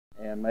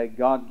And may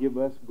God give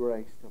us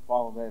grace to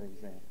follow that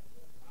example,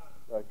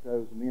 like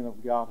those men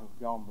of God have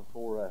gone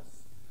before us.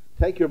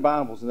 Take your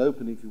Bibles and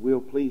open, if you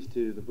will, please,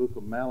 to the book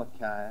of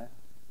Malachi.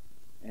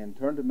 And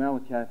turn to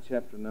Malachi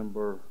chapter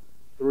number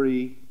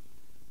 3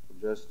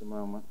 for just a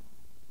moment.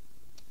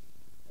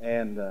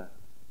 And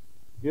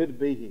good to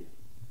be here.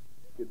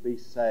 Good to be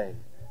saved.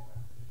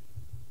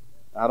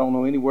 I don't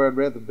know anywhere I'd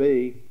rather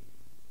be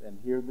than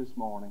here this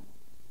morning,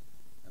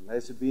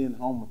 unless it be in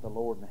home with the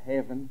Lord in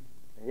heaven.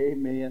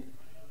 Amen.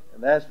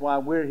 And that's why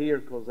we're here,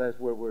 because that's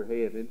where we're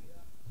headed.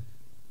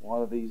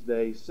 One of these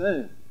days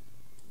soon,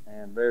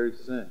 and very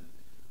soon,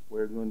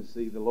 we're going to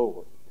see the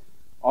Lord.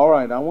 All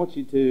right, I want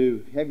you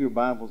to have your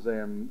Bibles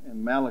there in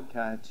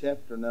Malachi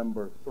chapter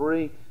number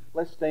 3.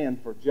 Let's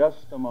stand for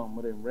just a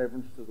moment in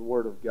reverence to the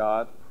Word of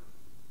God.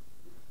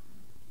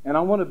 And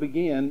I want to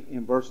begin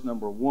in verse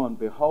number 1.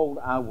 Behold,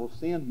 I will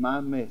send my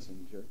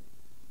messenger,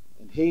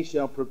 and he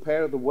shall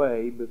prepare the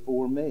way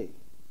before me.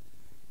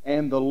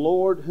 And the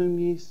Lord whom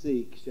ye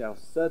seek shall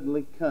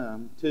suddenly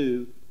come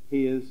to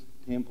his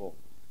temple.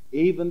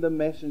 Even the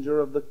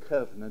messenger of the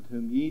covenant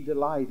whom ye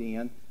delight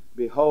in,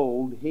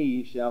 behold,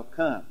 he shall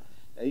come.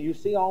 Now you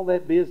see all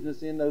that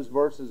business in those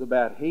verses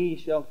about he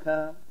shall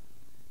come,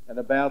 and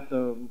about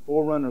the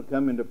forerunner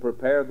coming to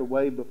prepare the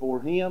way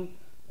before him.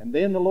 And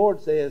then the Lord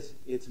says,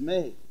 it's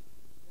me.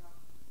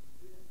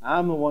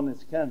 I'm the one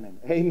that's coming.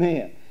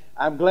 Amen.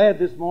 I'm glad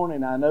this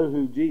morning I know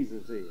who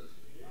Jesus is.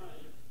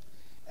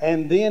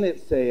 And then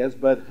it says,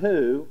 but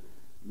who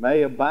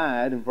may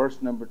abide, in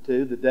verse number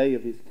 2, the day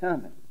of his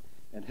coming?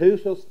 And who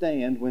shall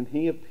stand when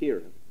he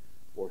appeareth?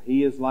 For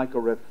he is like a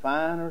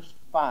refiner's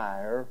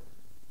fire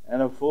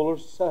and a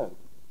fuller's soap.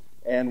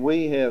 And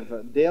we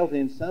have dealt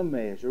in some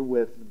measure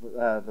with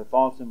the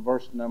thoughts in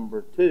verse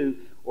number 2,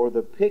 or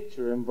the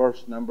picture in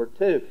verse number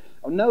 2.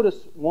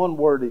 Notice one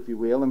word, if you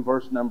will, in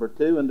verse number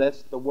 2, and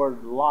that's the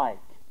word like.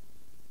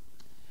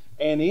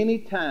 And any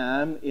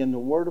time in the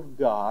Word of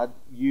God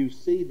you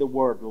see the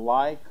word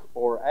like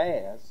or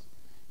as,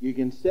 you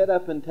can sit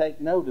up and take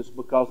notice,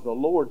 because the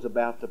Lord's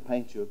about to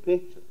paint you a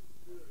picture.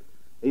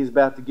 He's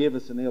about to give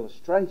us an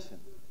illustration.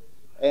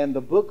 And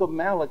the book of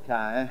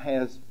Malachi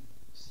has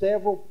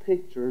several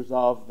pictures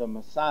of the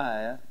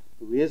Messiah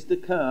who is to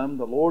come,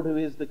 the Lord who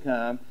is to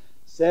come,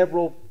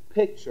 several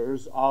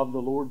pictures of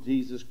the Lord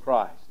Jesus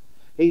Christ.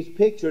 He's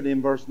pictured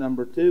in verse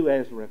number 2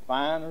 as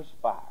refiner's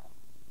fire.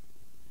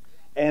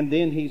 And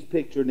then he's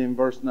pictured in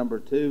verse number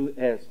 2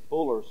 as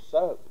fuller's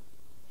soap.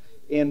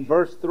 In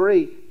verse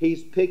 3,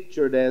 he's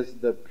pictured as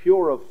the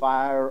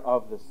purifier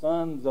of the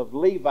sons of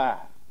Levi.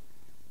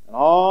 And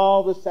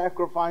all the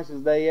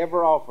sacrifices they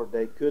ever offered,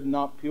 they could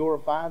not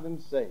purify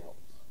themselves.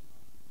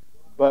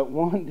 But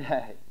one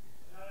day,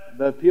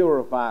 the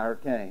purifier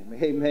came.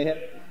 Amen.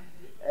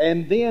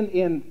 And then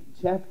in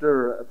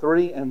chapter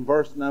 3 and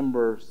verse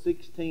number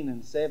 16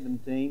 and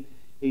 17,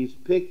 he's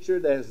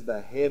pictured as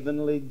the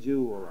heavenly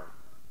jeweler.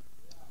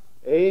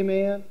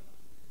 Amen.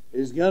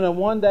 He's going to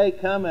one day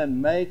come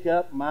and make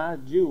up my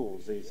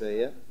jewels, he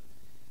said.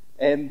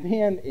 And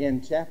then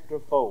in chapter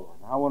 4,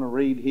 I want to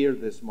read here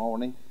this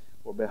morning,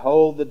 for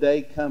behold, the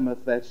day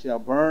cometh that shall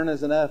burn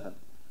as an oven,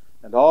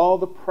 and all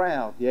the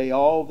proud, yea,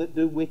 all that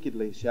do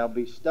wickedly, shall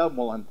be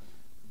stubble, and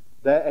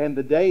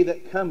the day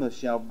that cometh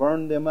shall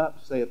burn them up,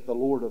 saith the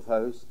Lord of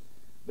hosts,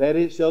 that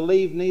it shall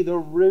leave neither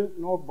root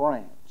nor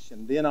branch.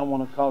 And then I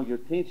want to call your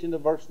attention to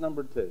verse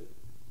number 2.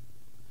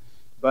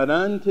 But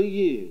unto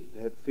you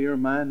that fear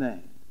my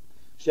name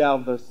shall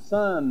the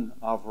Son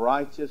of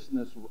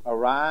righteousness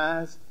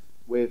arise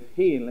with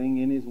healing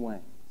in his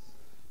wings.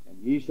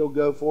 And ye shall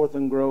go forth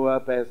and grow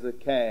up as the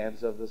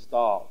calves of the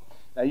stall.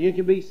 Now you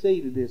can be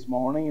seated this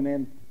morning. And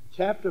in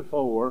chapter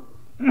 4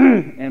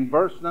 and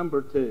verse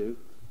number 2,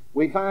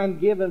 we find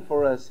given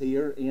for us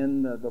here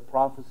in the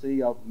prophecy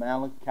of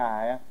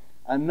Malachi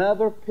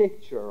another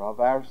picture of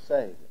our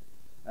Savior.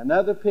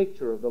 Another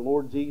picture of the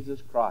Lord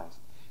Jesus Christ.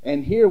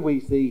 And here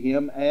we see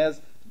him as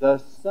the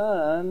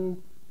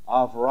Son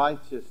of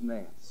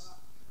righteousness.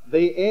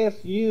 The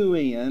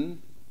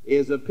S-U-N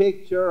is a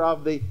picture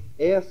of the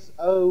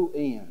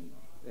S-O-N.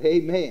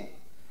 Amen.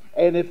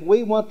 And if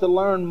we want to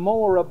learn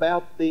more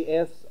about the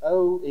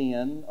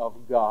S-O-N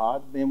of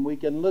God, then we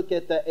can look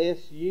at the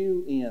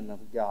S-U-N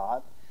of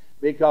God,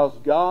 because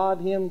God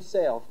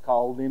himself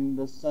called him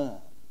the Son.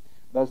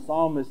 The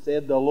psalmist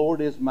said, the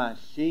Lord is my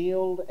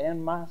shield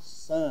and my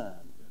son.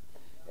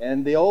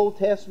 And the Old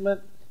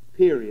Testament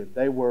period,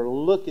 they were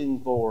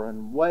looking for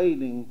and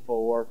waiting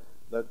for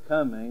the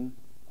coming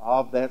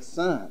of that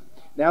Son.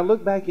 Now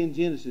look back in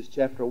Genesis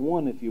chapter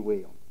 1, if you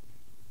will.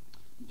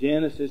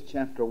 Genesis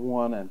chapter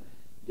 1, and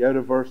go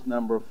to verse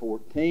number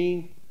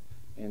 14.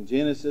 In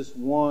Genesis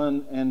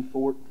 1 and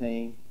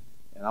 14.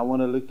 And I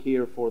want to look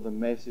here for the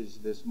message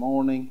this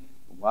morning.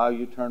 While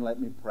you turn,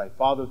 let me pray.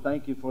 Father,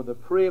 thank you for the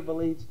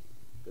privilege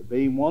to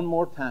be one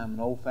more time an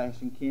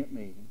old-fashioned camp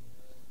meeting.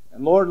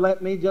 And Lord,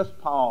 let me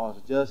just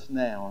pause just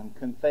now and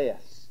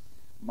confess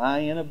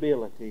my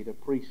inability to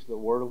preach the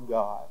Word of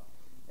God.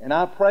 And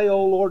I pray,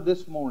 oh Lord,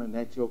 this morning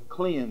that you'll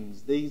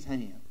cleanse these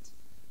hands,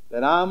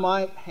 that I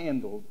might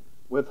handle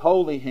with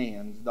holy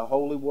hands the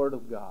holy Word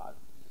of God.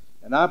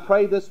 And I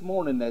pray this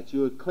morning that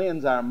you would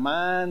cleanse our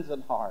minds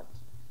and hearts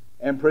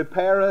and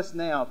prepare us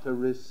now to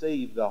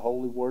receive the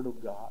holy Word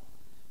of God.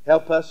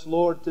 Help us,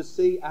 Lord, to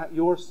see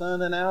your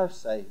Son and our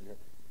Savior.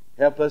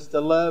 Help us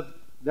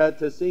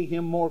to see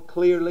Him more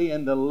clearly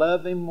and to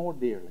love Him more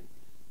dearly.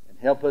 And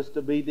help us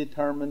to be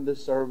determined to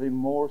serve Him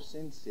more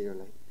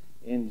sincerely.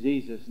 In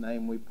Jesus'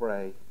 name we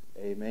pray.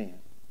 Amen.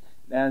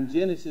 Now in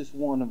Genesis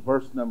 1 and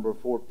verse number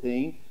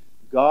 14,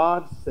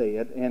 God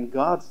said,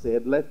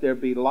 let there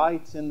be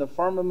lights in the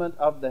firmament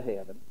of the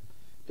heaven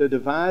to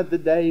divide the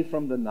day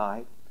from the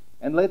night,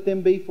 and let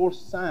them be for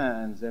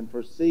signs and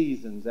for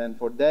seasons and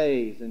for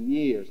days and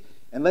years,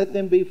 and let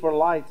them be for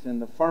lights in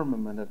the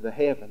firmament of the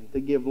heaven to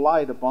give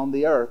light upon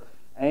the earth.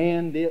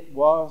 And it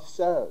was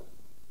so.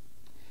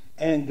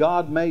 And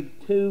God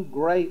made two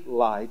great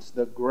lights,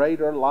 the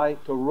greater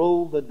light to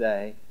rule the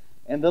day,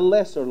 and the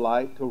lesser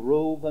light to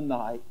rule the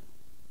night.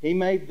 He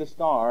made the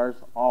stars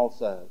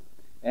also.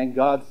 And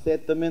God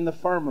set them in the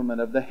firmament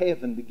of the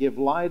heaven to give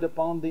light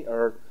upon the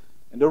earth,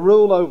 and to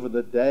rule over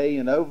the day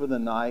and over the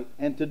night,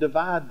 and to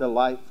divide the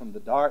light from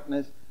the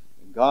darkness.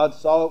 And God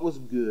saw it was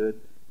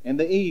good, and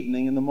the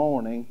evening and the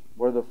morning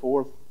were the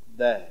fourth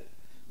day.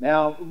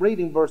 Now,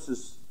 reading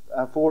verses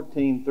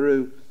 14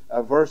 through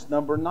verse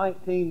number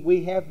 19,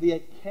 we have the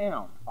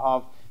account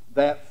of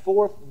that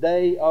fourth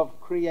day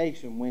of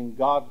creation when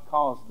God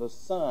caused the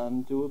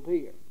sun to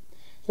appear.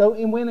 So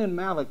when in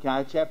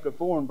Malachi chapter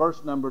 4 and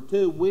verse number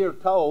 2, we are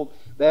told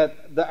that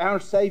our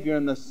Savior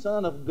and the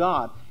Son of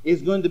God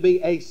is going to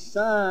be a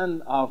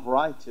Son of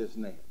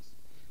righteousness.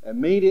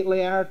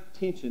 Immediately our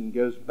attention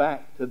goes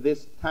back to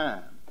this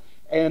time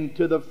and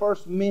to the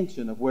first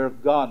mention of where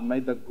God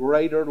made the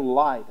greater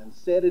light and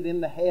set it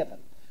in the heaven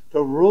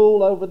to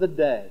rule over the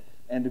day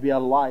and to be a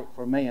light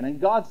for man.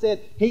 And God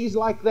said, He's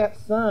like that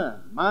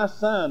sun. My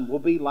Son will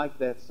be like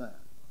that sun.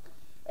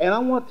 And I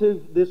want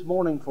to, this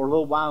morning for a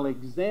little while,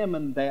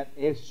 examine that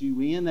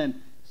S-U-N and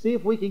see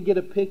if we can get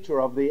a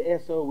picture of the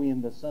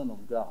S-O-N, the Son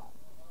of God.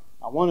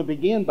 I want to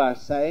begin by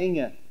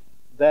saying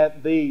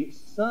that the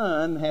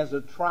Son has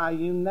a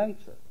triune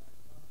nature.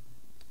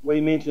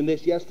 We mentioned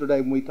this yesterday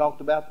when we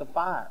talked about the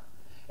fire.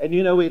 And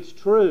you know, it's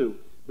true.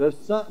 The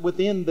sun,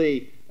 within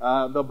the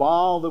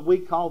ball that we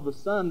call the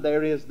sun,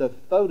 there is the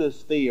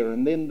photosphere,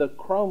 and then the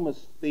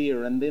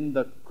chromosphere, and then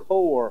the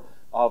core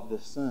of the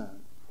sun.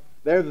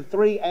 There are the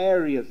three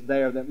areas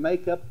there that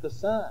make up the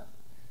sun.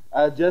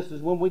 Just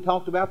as when we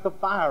talked about the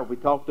fire, we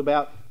talked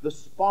about the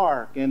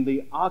spark and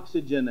the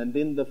oxygen and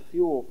then the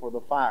fuel for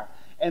the fire.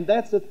 And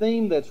that's a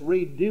theme that's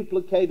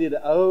reduplicated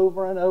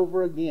over and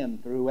over again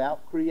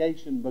throughout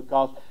creation,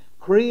 because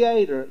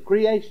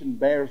creation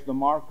bears the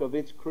mark of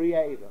its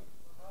Creator.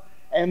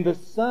 And the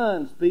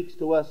Son speaks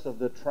to us of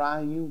the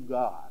triune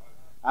God.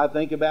 I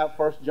think about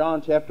 1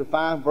 John chapter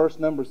 5, verse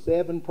number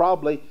 7,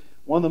 probably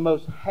one of the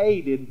most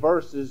hated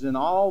verses in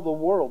all the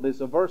world.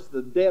 It's a verse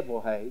the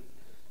devil hates.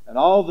 And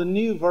all the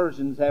new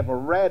versions have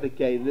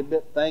eradicated it,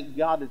 but thank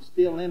God it's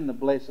still in the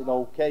blessed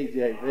old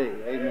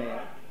KJV. Amen.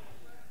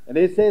 And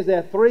it says there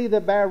are three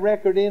that bear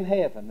record in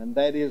heaven, and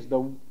that is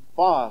the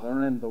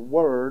Father and the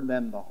Word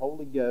and the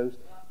Holy Ghost.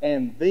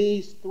 And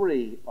these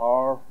three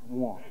are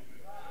one.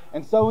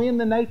 And so in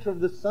the nature of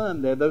the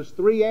sun, there are those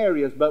three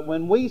areas. But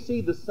when we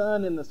see the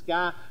sun in the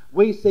sky,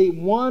 we see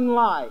one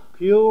light,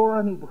 pure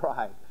and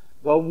bright.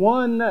 The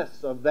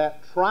oneness of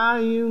that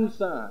triune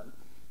Son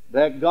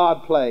that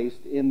God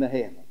placed in the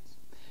heavens.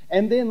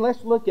 And then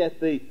let's look at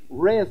the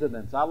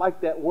residence. I like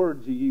that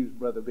word you used,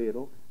 Brother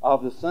Biddle,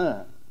 of the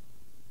Son.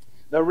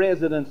 The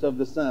residence of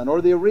the Son,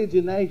 or the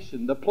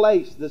origination, the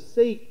place, the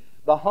seat,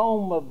 the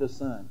home of the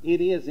Son.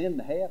 It is in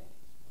the heavens.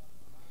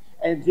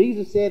 And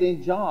Jesus said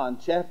in John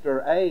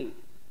chapter 8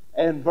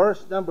 and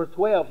verse number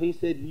 12, He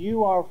said,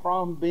 You are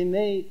from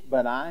beneath,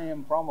 but I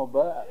am from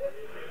above.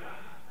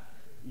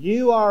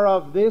 You are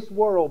of this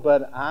world,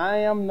 but I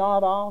am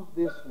not of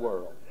this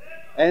world.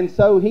 And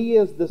so He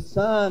is the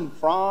Son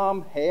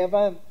from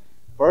heaven.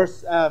 1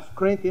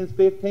 Corinthians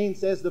 15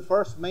 says the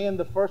first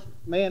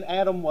man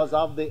Adam was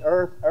of the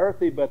earth,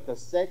 earthy, but the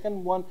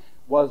second one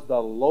was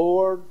the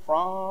Lord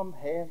from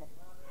heaven.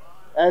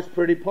 That's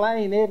pretty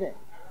plain, isn't it?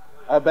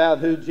 About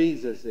who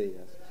Jesus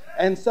is.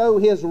 And so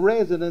His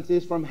residence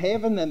is from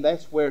heaven, and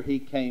that's where He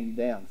came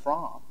down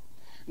from.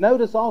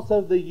 Notice also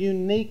the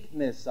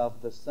uniqueness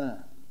of the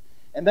Son.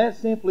 And that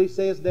simply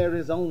says there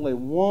is only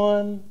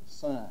one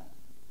Son.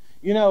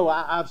 You know,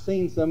 I've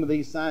seen some of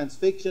these science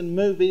fiction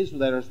movies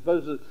that are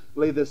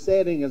supposedly the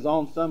setting is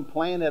on some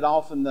planet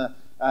off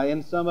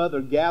in some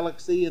other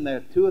galaxy, and there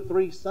are 2 or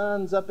 3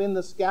 suns up in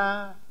the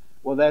sky.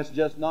 Well, that's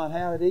just not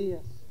how it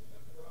is.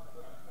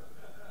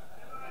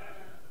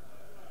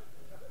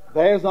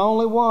 There's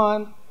only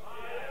one.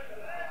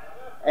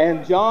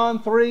 And John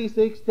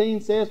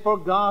 3:16 says, For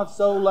God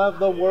so loved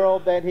the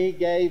world that He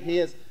gave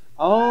His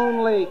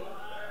only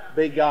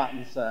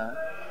begotten Son,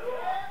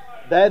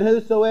 that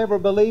whosoever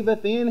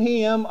believeth in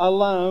Him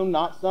alone,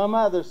 not some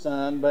other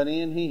Son, but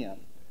in Him,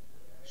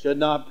 should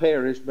not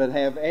perish, but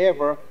have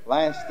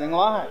everlasting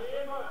life.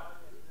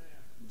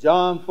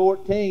 John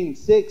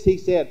 14:6, He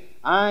said,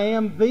 I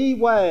am the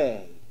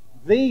way,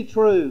 the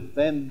truth,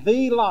 and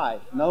the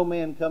life. No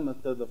man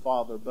cometh to the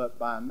Father but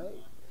by me.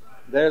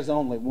 There's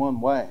only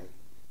one way,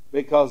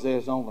 because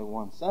there's only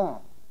one Son.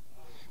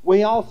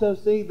 We also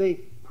see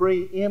the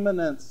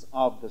preeminence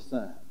of the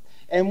Son.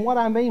 And what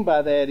I mean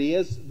by that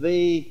is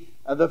the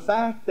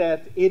fact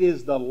that it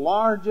is the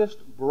largest,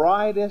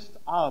 brightest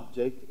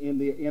object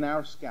in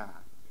our sky.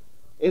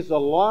 It's the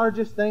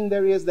largest thing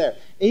there is there,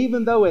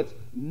 even though it's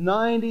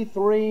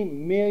 93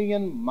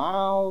 million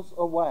miles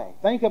away.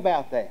 Think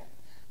about that.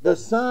 The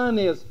sun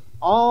is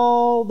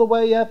all the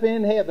way up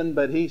in heaven,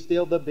 but He's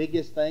still the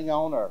biggest thing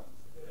on earth.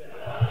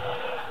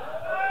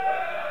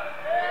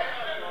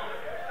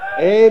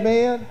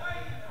 Amen?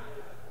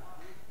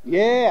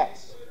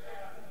 Yes.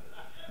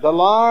 The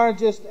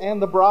largest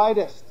and the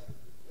brightest.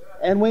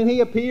 And when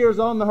He appears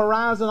on the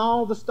horizon,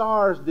 all the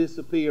stars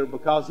disappear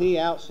because He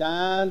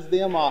outshines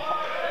them all.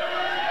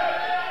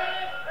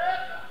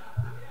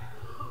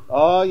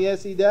 Oh,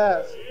 yes, He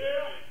does.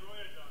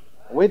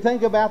 We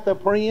think about the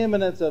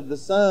preeminence of the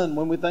sun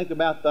when we think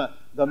about the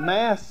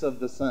mass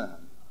of the sun.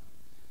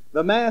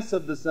 The mass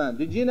of the sun.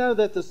 Did you know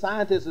that the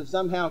scientists have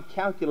somehow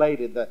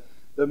calculated the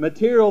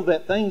material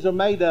that things are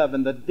made of,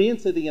 and the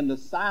density and the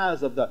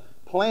size of the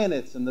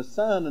planets and the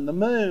sun and the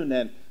moon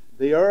and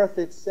the earth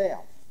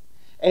itself?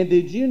 And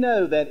did you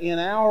know that in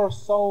our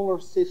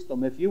solar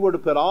system, if you were to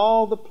put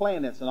all the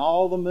planets and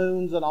all the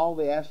moons and all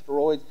the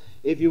asteroids,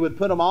 if you would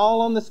put them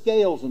all on the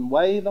scales and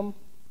weigh them,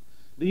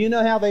 do you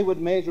know how they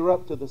would measure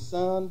up to the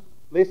sun?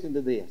 Listen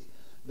to this.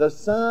 The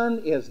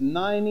sun is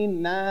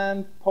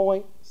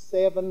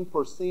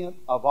 99.7%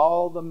 of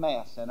all the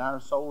mass in our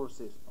solar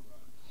system.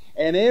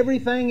 And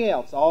everything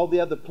else, all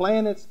the other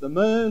planets, the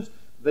moons,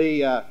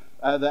 the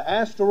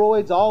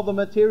asteroids, all the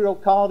material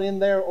caught in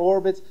their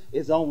orbits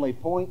is only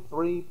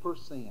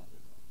 0.3%.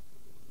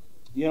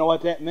 You know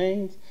what that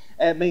means?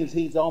 That means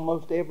He's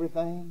almost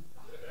everything.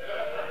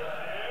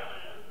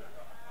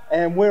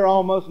 And we're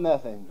almost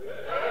nothing.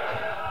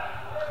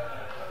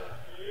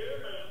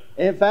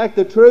 In fact,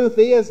 the truth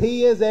is,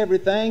 He is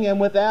everything, and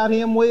without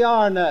Him we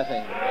are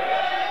nothing.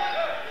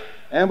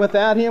 And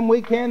without Him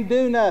we can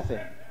do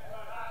nothing.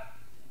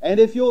 And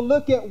if you'll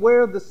look at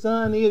where the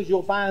sun is,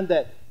 you'll find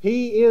that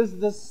He is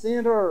the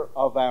center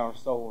of our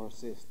solar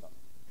system.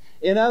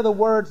 In other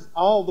words,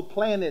 all the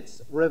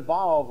planets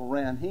revolve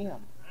around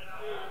Him.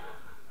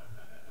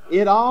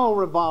 It all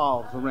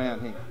revolves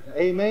around Him.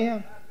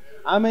 Amen?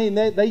 I mean,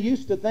 they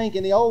used to think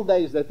in the old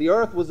days that the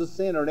earth was the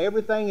center and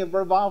everything had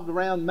revolved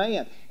around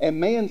man. And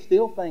man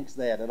still thinks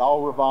that. It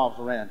all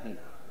revolves around him.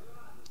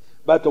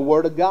 But the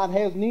Word of God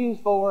has news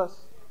for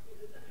us.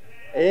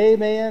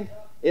 Amen.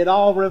 It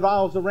all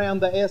revolves around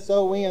the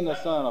S-O-N, the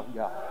Son of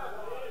God.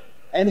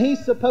 And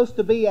He's supposed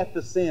to be at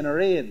the center,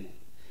 isn't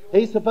He?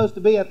 He's supposed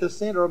to be at the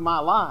center of my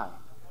life.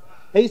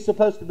 He's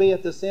supposed to be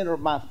at the center of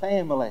my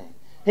family.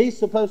 He's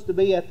supposed to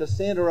be at the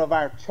center of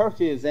our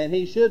churches, and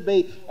He should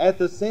be at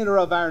the center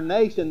of our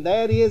nation.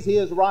 That is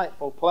His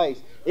rightful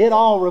place. It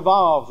all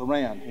revolves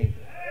around Him.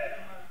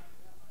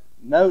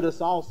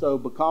 Notice also,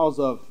 because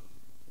of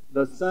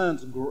the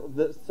sun's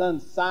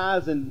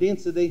size and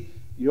density,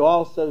 you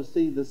also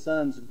see the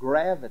sun's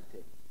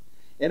gravity.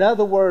 In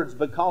other words,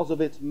 because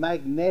of its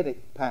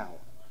magnetic power.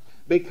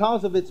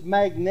 Because of its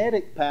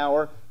magnetic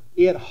power,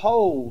 it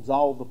holds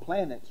all the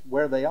planets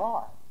where they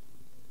are.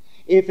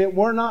 If it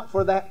were not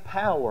for that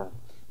power,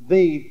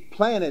 the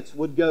planets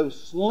would go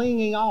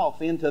slinging off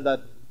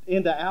into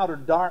outer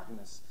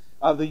darkness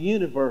of the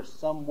universe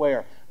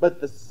somewhere.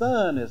 But the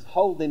sun is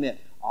holding it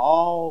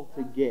all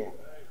together.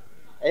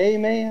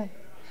 Amen.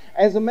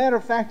 As a matter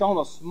of fact, on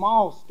a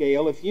small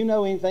scale, if you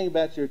know anything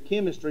about your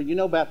chemistry, you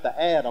know about the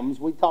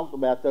atoms. We talked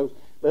about those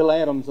little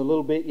atoms a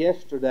little bit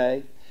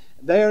yesterday.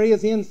 There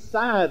is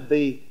inside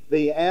the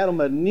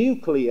atom a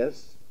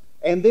nucleus,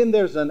 and then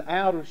there's an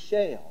outer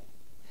shell.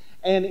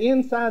 And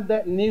inside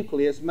that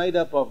nucleus, made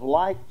up of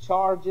like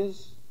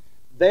charges,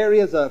 there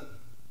is a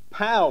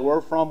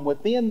power from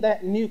within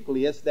that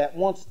nucleus that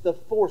wants to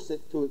force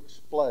it to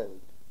explode.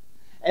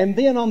 And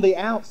then on the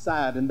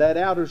outside, in that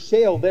outer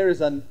shell, there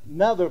is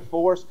another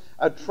force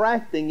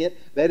attracting it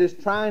that is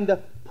trying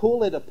to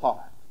pull it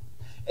apart.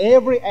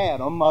 Every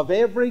atom of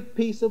every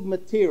piece of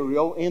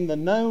material in the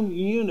known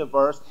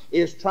universe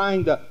is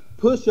trying to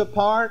push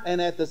apart,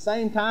 and at the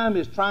same time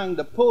is trying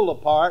to pull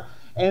apart.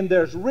 And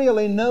there's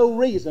really no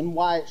reason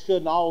why it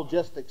shouldn't all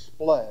just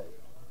explode.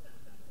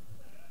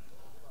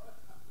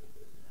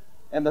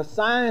 And the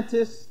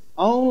scientist's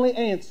only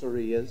answer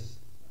is,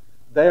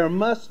 there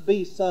must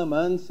be some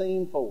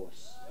unseen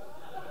force.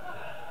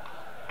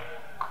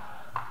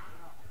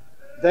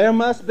 There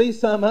must be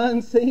some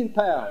unseen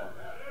power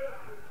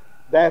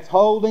that's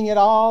holding it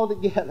all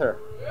together.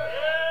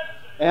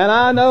 And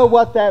I know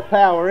what that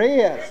power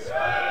is.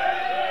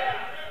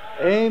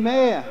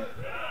 Amen.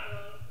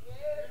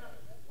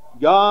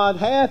 God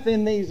hath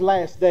in these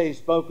last days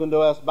spoken to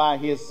us by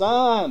His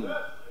Son,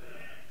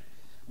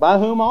 by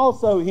whom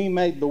also He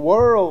made the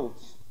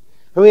worlds,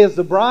 who is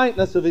the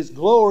brightness of His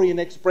glory and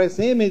express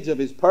image of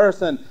His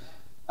person,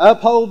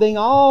 upholding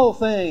all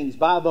things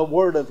by the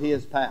word of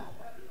His power.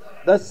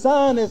 The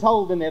Son is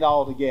holding it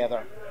all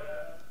together.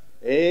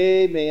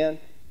 Amen.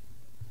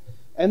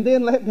 And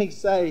then let me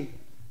say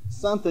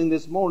something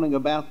this morning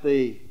about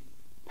the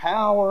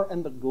power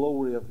and the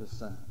glory of the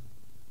sun.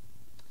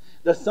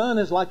 The sun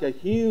is like a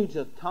huge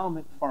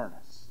atomic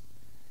furnace.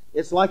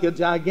 It's like a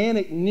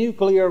gigantic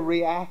nuclear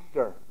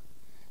reactor.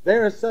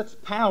 There is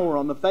such power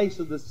on the face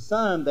of the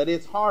sun that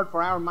it's hard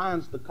for our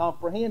minds to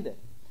comprehend it.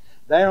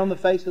 There on the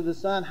face of the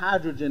sun,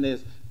 hydrogen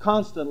is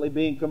constantly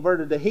being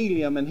converted to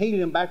helium and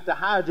helium back to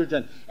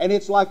hydrogen. And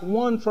it's like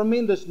one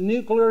tremendous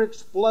nuclear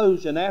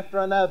explosion after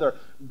another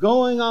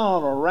going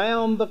on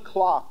around the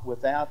clock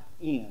without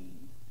end.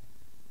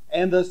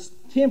 And the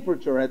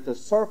temperature at the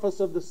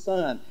surface of the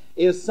sun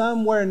is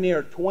somewhere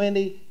near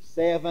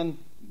 27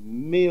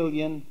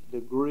 million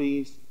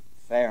degrees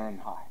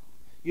Fahrenheit.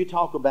 You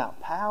talk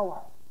about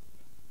power.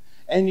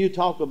 And you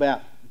talk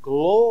about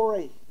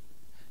glory.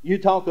 You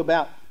talk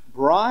about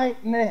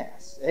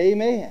brightness.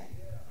 Amen.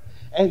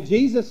 And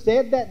Jesus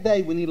said that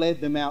day when He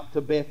led them out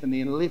to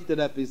Bethany and lifted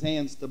up His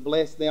hands to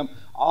bless them,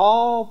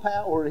 all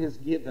power is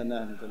given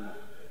unto me,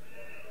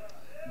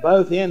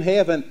 both in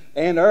heaven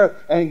and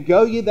earth. And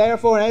go ye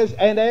therefore,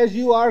 and as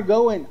you are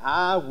going,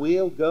 I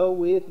will go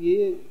with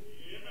you.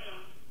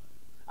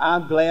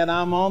 I'm glad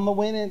I'm on the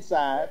winning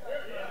side.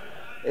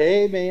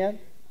 Amen.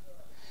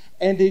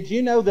 And did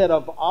you know that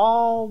of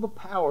all the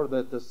power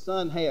that the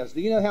sun has,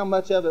 do you know how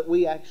much of it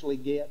we actually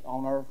get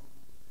on earth?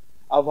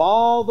 Of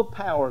all the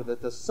power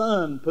that the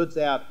sun puts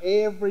out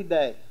every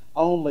day,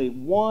 only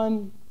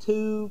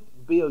 1/2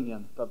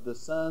 billionth of the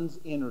sun's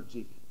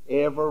energy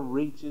ever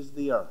reaches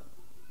the earth.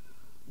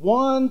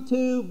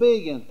 1/2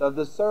 billionth of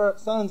the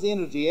sun's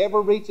energy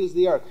ever reaches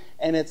the earth.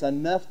 And it's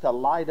enough to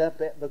light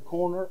up at the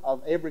corner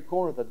of every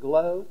corner of the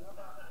globe.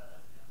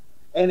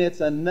 And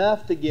it's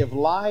enough to give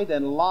light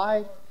and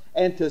life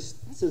and to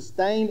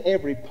sustain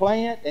every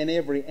plant and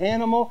every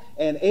animal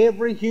and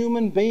every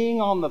human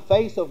being on the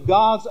face of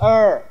God's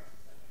earth.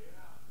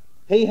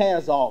 He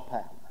has all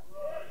power.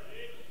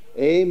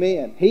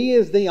 Amen. He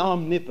is the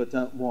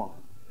omnipotent one.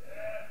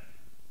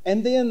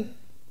 And then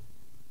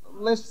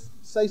let's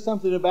say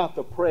something about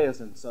the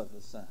presence of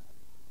the sun.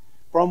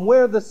 From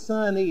where the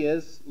sun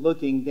is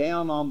looking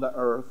down on the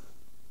earth,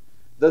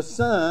 the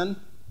sun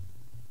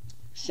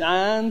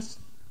shines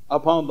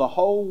upon the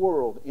whole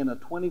world in a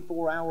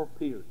 24-hour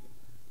period.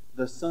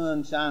 The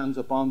sun shines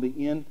upon the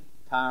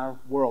entire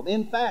world.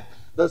 In fact,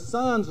 the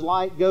sun's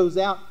light goes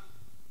out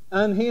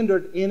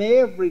unhindered in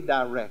every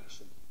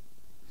direction.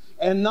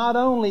 And not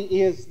only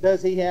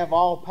does He have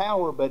all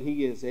power, but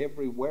He is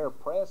everywhere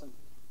present.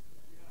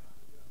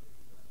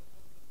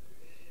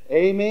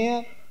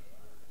 Amen.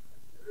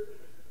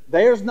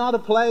 There's not a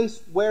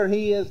place where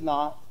He is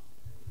not.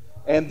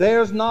 And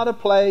there's not a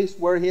place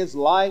where His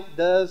light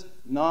does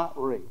not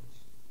reach.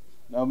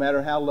 No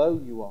matter how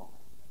low you are.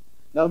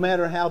 No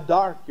matter how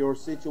dark your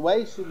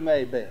situation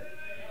may be.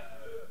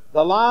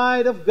 The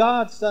light of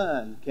God's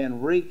sun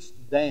can reach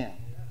down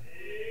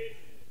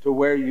to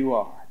where you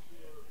are.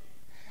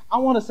 I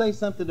want to say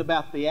something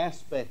about the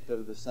aspect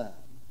of the sun.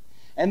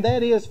 And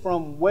that is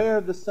from where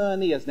the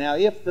sun is. Now,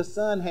 if the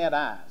sun had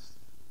eyes,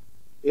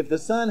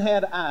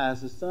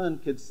 the sun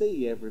could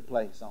see every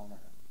place on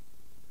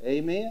earth.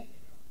 Amen?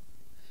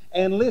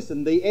 And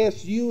listen, the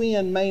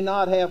S-U-N may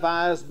not have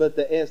eyes, but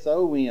the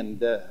S-O-N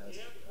does.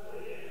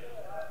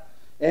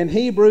 And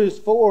Hebrews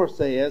 4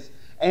 says,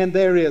 and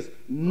there is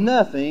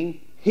nothing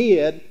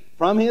hid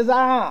from His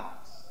eyes.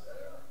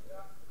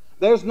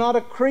 There's not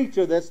a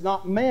creature that's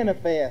not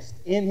manifest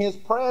in His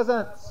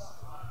presence.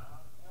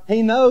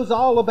 He knows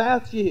all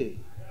about you.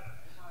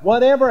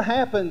 Whatever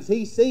happens,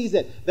 He sees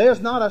it.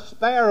 There's not a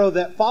sparrow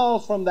that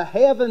falls from the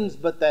heavens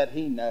but that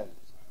He knows.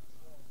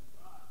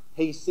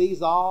 He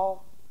sees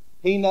all.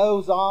 He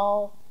knows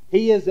all.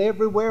 He is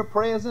everywhere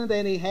present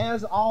and He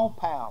has all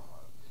power.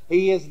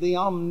 He is the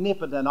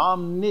omnipotent,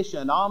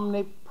 omniscient,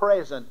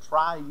 omnipresent,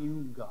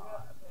 triune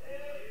God.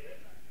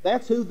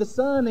 That's who the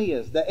Son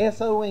is, the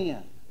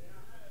S-O-N.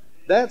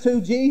 That's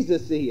who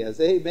Jesus is.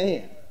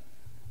 Amen.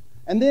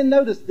 And then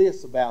notice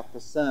this about the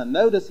sun.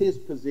 Notice His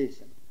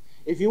position.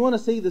 If you want to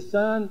see the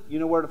sun, you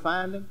know where to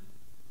find Him?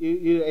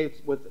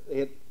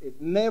 It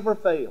never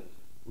fails.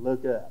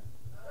 Look up.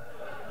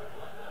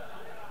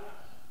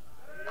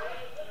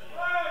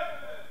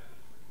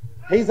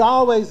 He's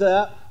always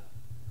up.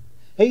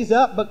 He's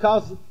up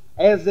because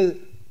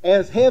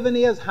as heaven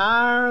is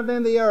higher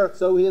than the earth,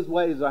 so His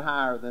ways are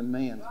higher than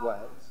man's ways.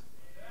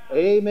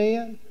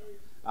 Amen.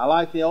 I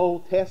like the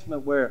Old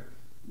Testament where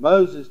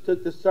Moses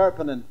took the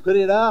serpent and put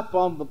it up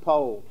on the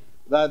pole,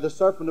 the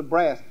serpent of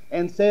brass,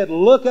 and said,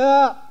 "Look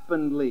up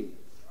and live."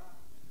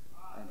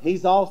 And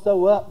He's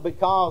also up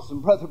because,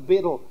 and Brother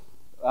Biddle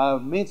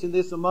mentioned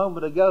this a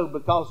moment ago,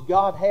 because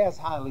God has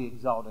highly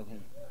exalted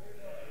Him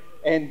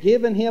and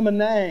given Him a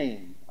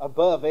name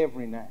above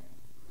every name,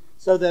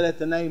 so that at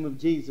the name of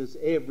Jesus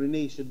every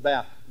knee should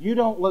bow. You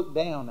don't look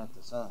down at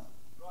the sun.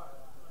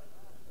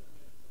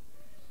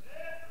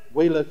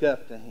 We look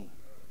up to Him.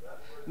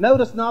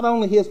 Notice not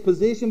only His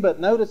position, but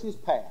notice His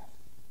path.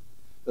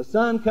 The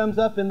sun comes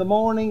up in the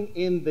morning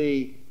in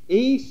the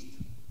east,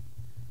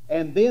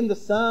 and then the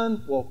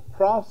sun will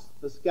cross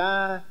the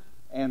sky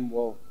and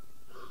will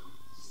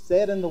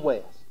set in the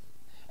west.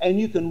 And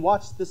you can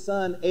watch the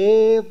sun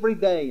every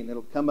day, and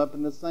it'll come up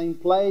in the same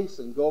place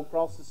and go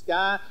across the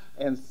sky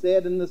and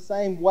set in the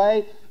same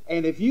way.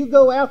 And if you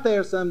go out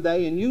there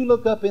someday and you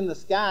look up in the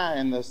sky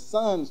and the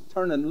sun's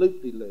turning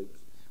loop-de-loops,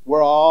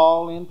 we're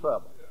all in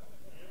trouble.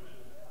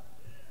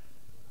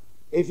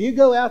 If you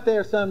go out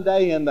there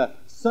someday and the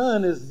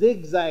sun is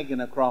zigzagging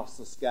across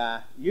the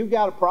sky, you've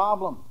got a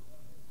problem.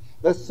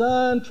 The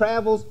sun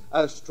travels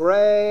a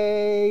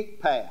straight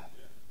path.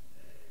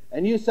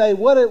 And you say,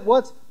 what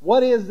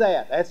is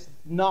that? That's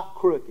not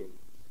crooked.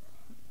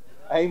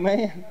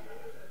 Amen.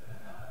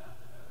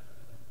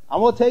 I'm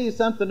going to tell you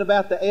something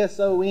about the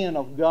S-O-N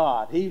of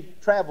God. He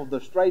traveled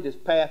the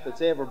straightest path that's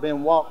ever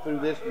been walked through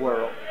this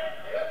world.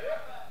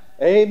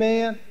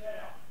 Amen.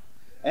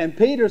 And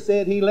Peter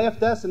said he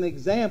left us an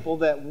example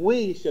that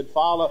we should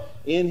follow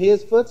in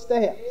his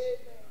footsteps.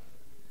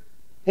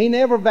 He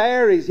never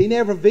varies. He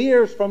never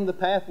veers from the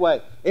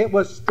pathway. It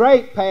was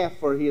straight path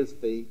for his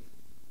feet.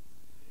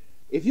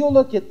 If you'll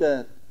look at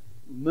the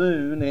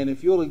moon and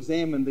if you'll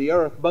examine the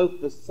earth, both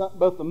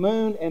the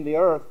moon and the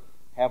earth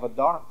have a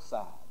dark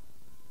side.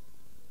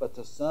 But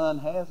the sun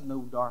has no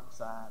dark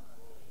side.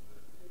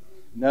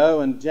 No,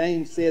 and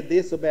James said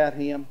this about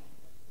him.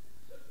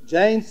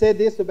 James said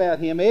this about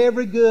him: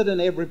 every good and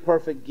every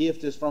perfect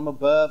gift is from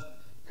above,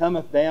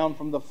 cometh down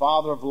from the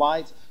Father of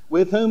lights,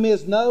 with whom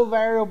is no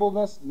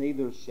variableness,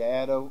 neither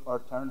shadow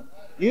or turning.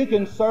 You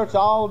can search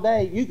all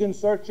day. You can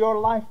search your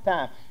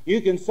lifetime. You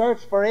can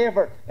search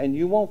forever, and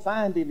you won't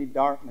find any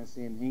darkness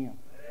in him.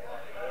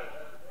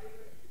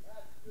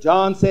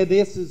 John said,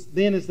 this is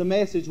the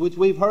message which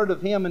we've heard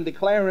of him and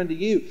declare unto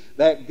you,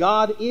 that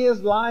God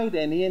is light,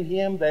 and in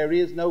him there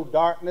is no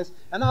darkness.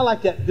 And I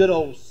like that good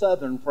old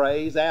southern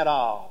phrase, at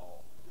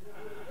all.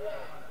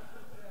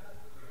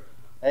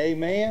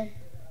 Amen.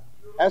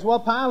 That's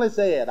what Pilate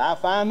said. I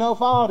find no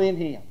fault in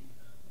him.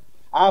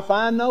 I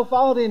find no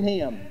fault in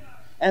him.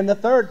 And the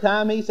third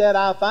time he said,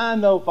 I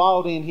find no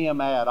fault in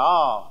him at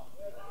all.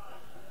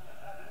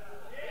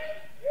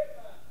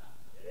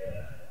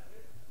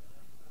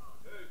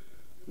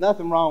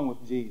 Nothing wrong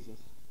with Jesus.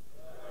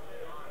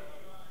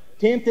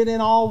 Tempted in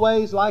all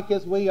ways like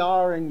as we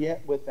are, and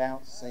yet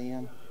without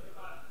sin.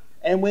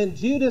 And when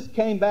Judas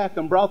came back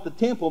and brought the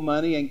temple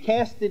money and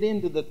cast it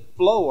into the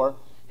floor,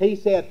 he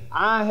said,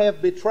 I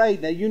have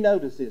betrayed. Now you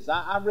notice this.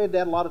 I read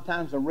that a lot of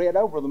times and read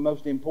over the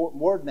most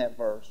important word in that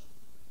verse.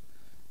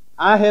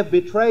 I have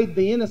betrayed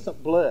the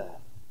innocent blood.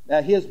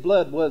 Now his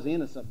blood was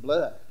innocent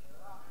blood.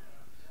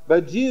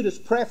 But Judas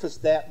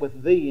prefaced that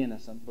with the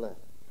innocent blood.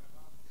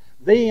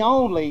 The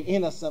only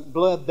innocent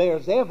blood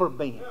there's ever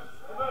been.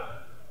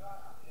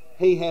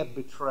 He had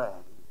betrayed.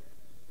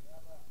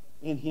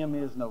 In him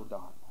is no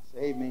darkness.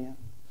 Amen.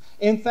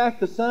 In fact,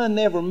 the sun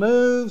never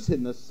moves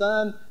and the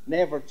sun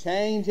never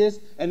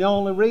changes. And the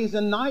only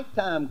reason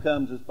nighttime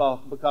comes is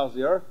because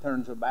the earth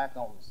turns her back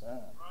on the sun.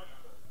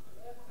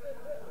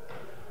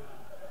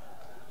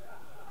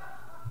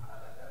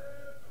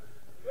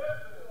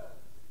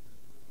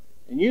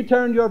 And you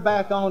turn your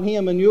back on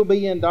him and you'll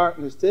be in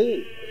darkness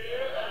too.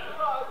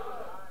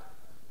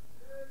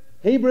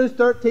 Hebrews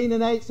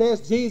 13:8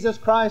 says, Jesus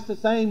Christ the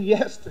same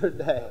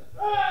yesterday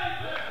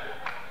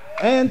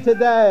and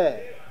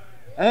today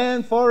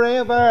and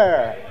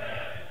forever.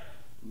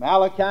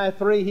 Malachi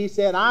 3, he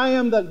said, I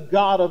am the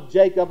God of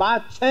Jacob,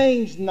 I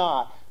change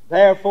not.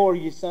 Therefore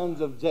ye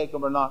sons of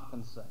Jacob are not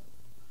consumed.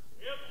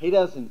 He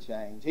doesn't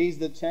change. He's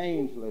the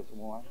changeless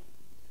one.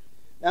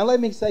 Now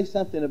let me say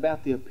something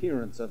about the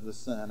appearance of the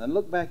sun. And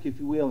look back, if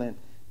you will, in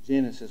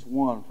Genesis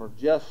 1 for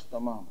just a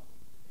moment.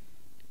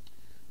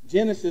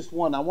 Genesis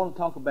 1, I want to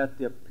talk about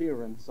the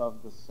appearance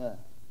of the sun.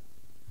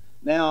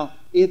 Now,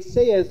 it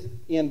says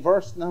in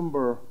verse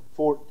number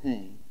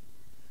 14,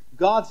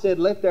 God said,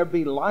 let there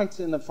be lights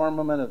in the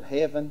firmament of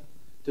heaven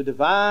to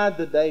divide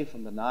the day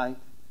from the night.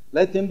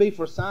 Let them be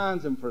for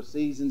signs and for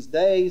seasons,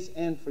 days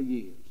and for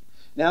years.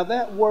 Now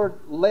that word,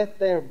 let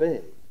there be,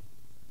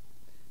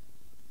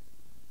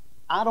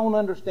 I don't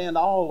understand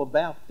all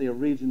about the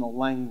original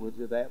language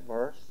of that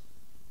verse.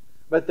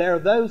 But there are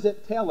those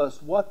that tell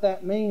us what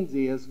that means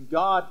is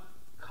God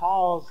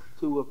caused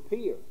to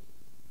appear.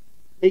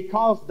 He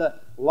caused the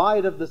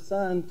light of the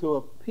sun to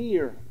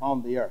appear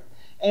on the earth.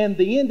 And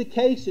the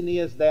indication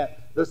is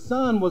that the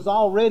sun was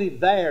already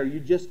there,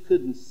 you just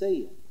couldn't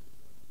see it.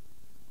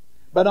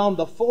 But on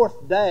the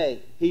fourth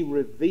day, he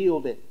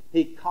revealed it.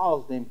 He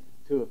caused him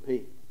to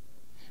appear.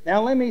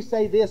 Now let me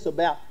say this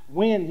about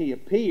when he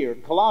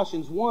appeared.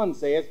 Colossians 1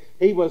 says,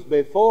 he was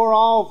before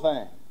all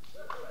things.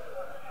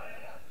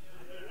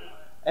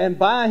 And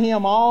by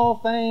him all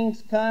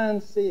things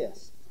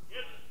consist.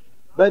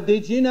 But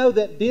did you know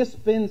that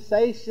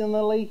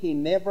dispensationally he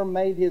never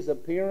made his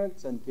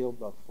appearance until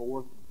the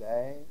fourth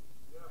day?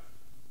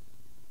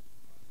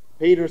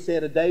 Peter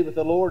said, a day with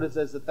the Lord is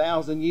as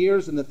 1,000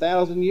 years, and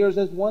 1,000 years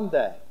as one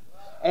day.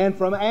 And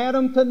from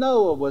Adam to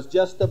Noah was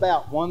just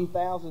about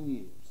 1,000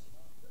 years.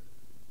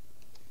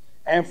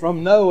 And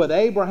from Noah to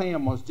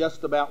Abraham was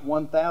just about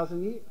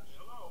 1,000 years.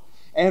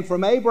 And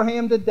from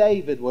Abraham to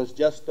David was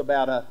just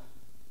about a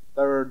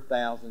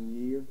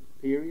 3,000-year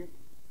period.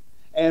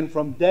 And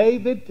from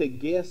David to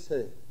guess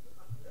who?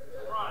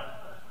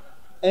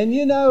 And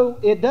you know,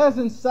 it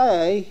doesn't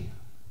say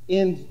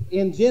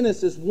in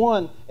Genesis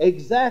 1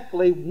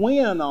 exactly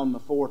when on the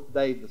fourth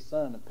day the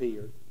sun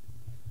appeared.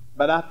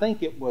 But I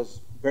think it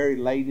was very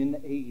late in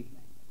the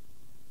evening.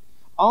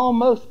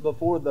 Almost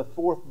before the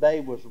fourth day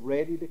was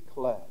ready to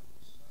close.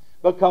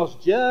 Because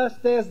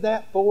just as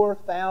that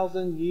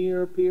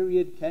 4,000-year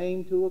period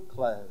came to a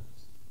close,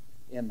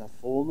 in the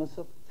fullness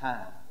of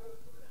time,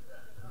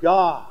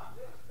 God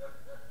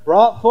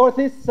brought forth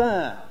His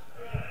Son.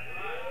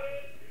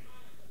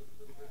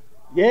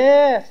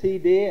 Yes, He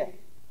did.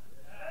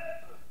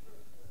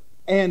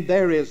 And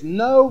there is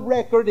no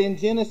record in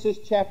Genesis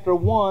chapter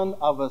 1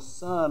 of a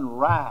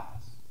sunrise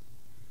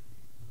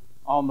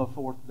on the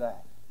fourth day.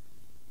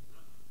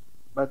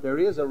 But there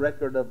is a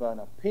record of an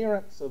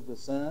appearance of the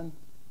sun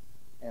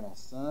and a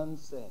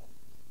sunset.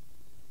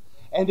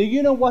 And do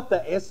you know what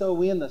the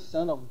S-O-N, the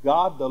Son of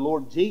God, the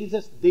Lord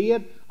Jesus,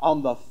 did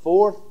on the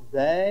fourth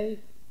day?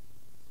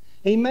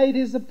 He made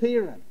His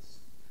appearance.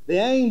 The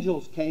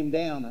angels came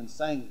down and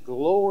sang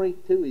glory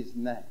to His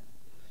name.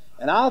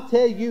 And I'll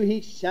tell you,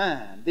 He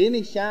shined. Didn't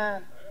He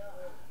shine?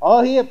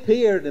 Oh, He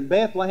appeared in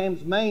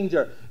Bethlehem's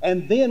manger.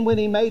 And then when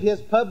He made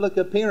His public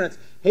appearance,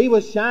 He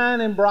was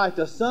shining bright.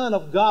 The Son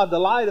of God, the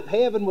light of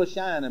heaven, was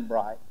shining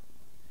bright.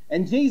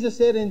 And Jesus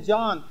said in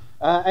John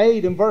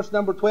 8 and verse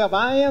number 12,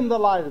 I am the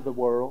light of the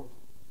world.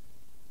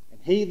 And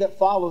he that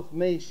followeth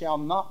me shall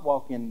not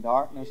walk in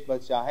darkness,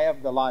 but shall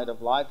have the light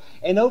of life.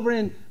 And over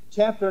in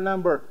chapter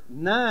number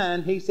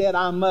 9, He said,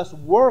 I must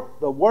work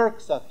the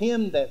works of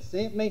Him that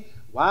sent me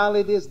while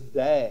it is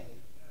day.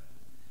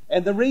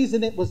 And the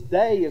reason it was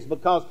day is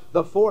because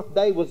the fourth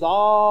day was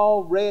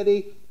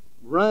already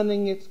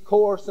running its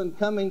course and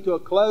coming to a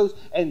close,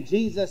 and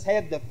Jesus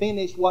had to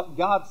finish what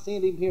God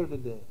sent Him here to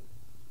do.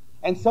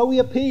 And so He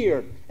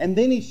appeared, and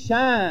then He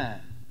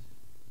shined.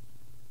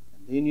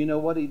 And then you know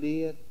what He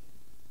did?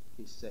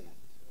 He set.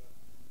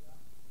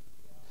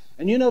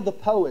 And you know, the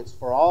poets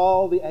for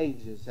all the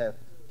ages have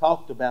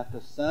talked about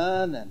the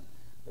sun, and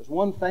there's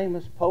one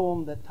famous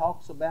poem that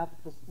talks about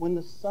when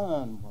the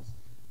sun was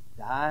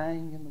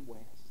dying in the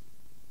west.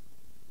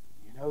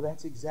 You know,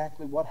 that's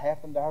exactly what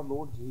happened to our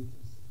Lord Jesus.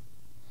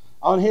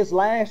 On His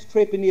last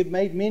trip, and He had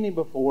made many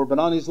before, but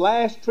on His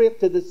last trip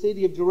to the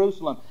city of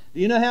Jerusalem, do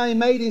you know how He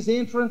made His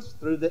entrance?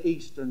 Through the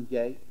eastern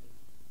gate.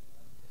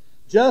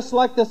 Just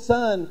like the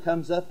sun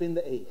comes up in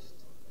the east.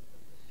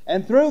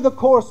 And through the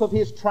course of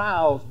His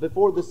trials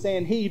before the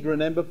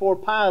Sanhedrin and before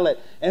Pilate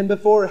and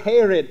before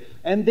Herod,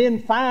 and then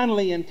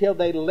finally until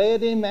they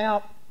led Him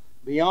out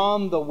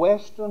beyond the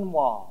western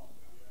wall,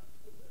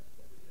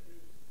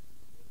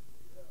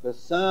 the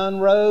sun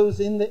rose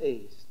in the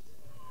east.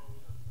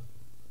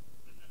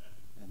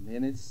 And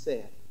then it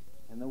set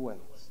in the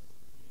west.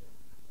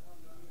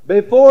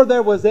 Before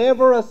there was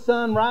ever a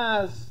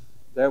sunrise,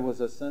 there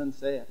was a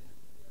sunset.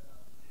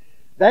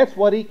 That's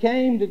what He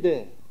came to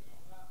do.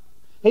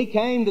 He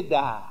came to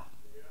die.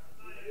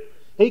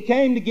 He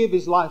came to give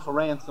His life a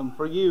ransom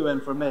for you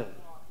and for me.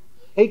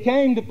 He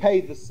came to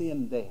pay the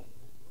sin debt.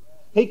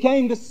 He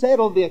came to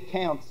settle the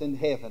accounts in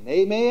heaven.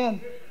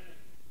 Amen?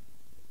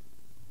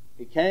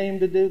 He came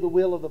to do the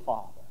will of the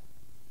Father.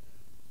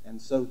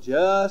 And so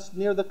just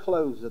near the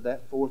close of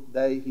that fourth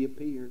day, He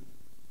appeared.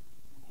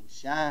 He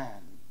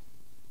shined.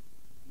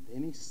 And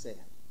then He set.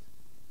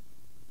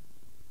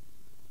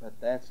 But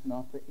that's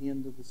not the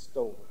end of the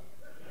story.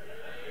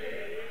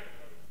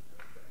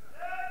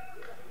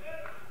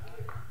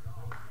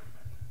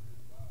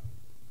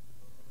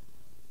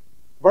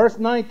 Verse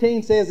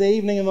 19 says, the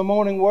evening and the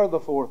morning were the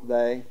fourth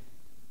day.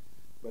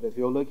 But if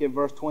you'll look at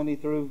verse 20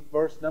 through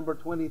verse number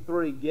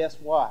 23, guess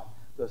what?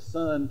 The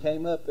sun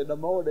came up in the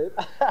morning.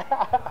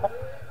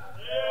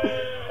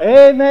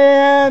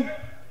 Amen.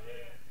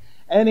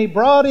 And He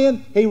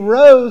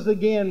rose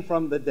again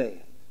from the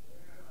dead.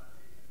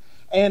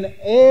 And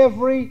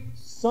every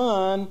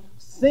sun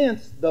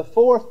since the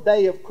fourth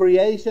day of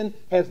creation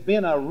has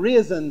been a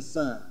risen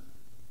sun.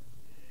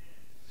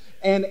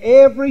 And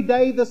every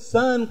day the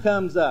sun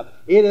comes up,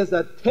 it is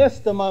a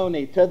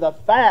testimony to the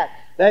fact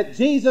that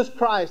Jesus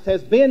Christ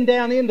has been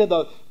down into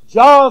the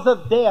jaws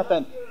of death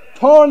and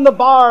torn the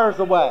bars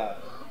away.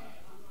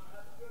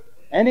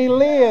 And He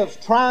lives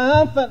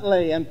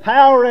triumphantly in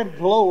power and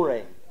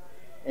glory.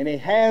 And He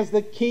has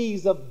the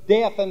keys of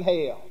death and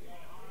hell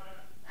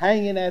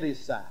hanging at His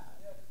side.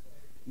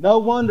 No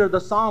wonder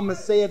the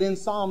psalmist said in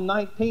Psalm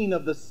 19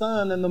 of the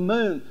sun and the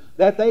moon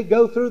that they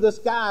go through the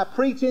sky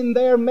preaching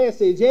their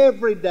message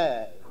every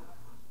day.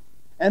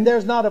 And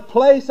there's not a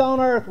place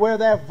on earth where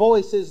their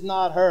voice is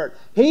not heard.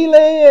 He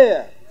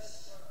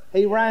lives.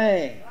 He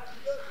reigns.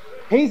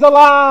 He's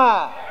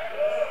alive.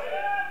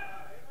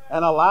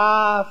 And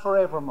alive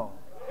forevermore.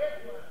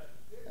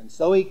 And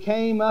so He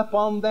came up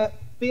on that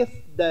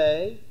fifth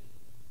day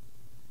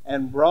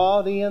and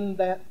brought in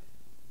that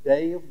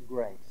day of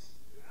grace.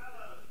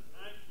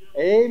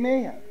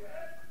 Amen.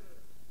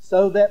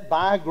 so that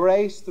by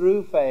grace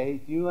through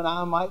faith you and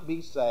I might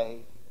be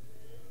saved,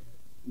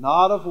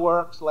 not of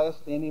works,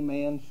 lest any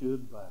man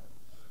should boast.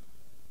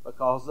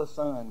 Because the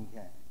sun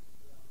came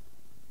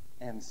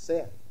and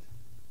set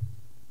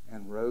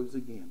and rose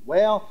again.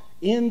 Well,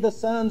 in the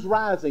sun's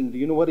rising, do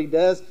you know what He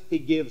does? He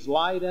gives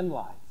light and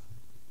life.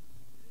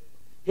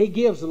 He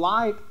gives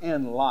light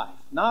and life.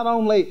 Not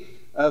only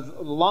of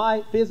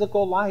light,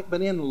 physical light,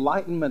 but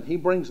enlightenment. He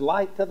brings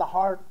light to the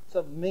hearts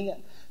of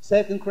men.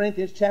 2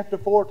 Corinthians chapter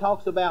 4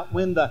 talks about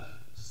when the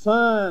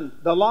sun,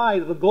 the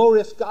light of the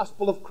glorious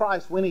gospel of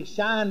Christ, when He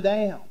shined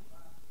down.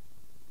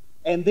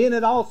 And then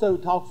it also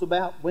talks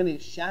about when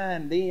it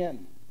shined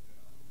in.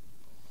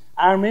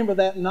 I remember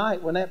that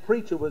night when that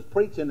preacher was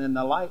preaching and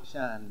the light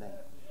shined down.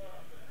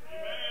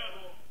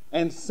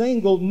 And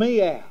singled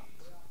me out.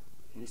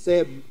 And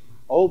said,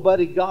 "Oh,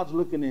 buddy, God's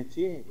looking at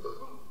you."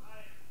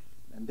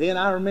 And then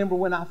I remember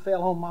when I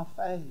fell on my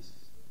face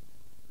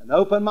and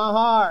opened my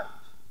heart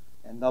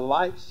and the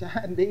light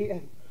shined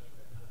in.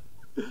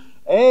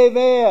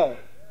 Amen.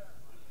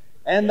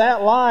 And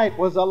that light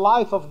was the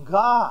life of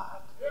God.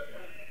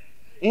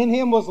 In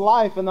Him was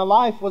life, and the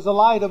life was the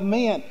light of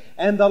men.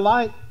 And the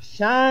light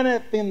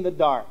shineth in the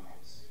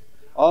darkness.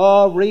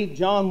 Oh, read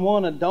John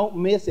 1 and don't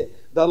miss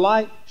it. The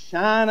light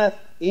shineth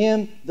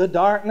in the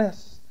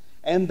darkness.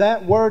 And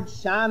that word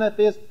shineth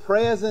is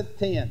present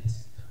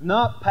tense,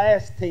 not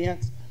past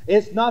tense.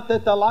 It's not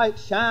that the light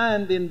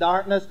shined in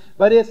darkness,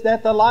 but it's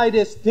that the light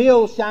is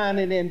still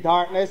shining in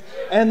darkness,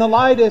 and the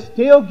light is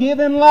still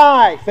giving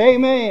life.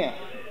 Amen.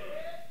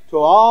 To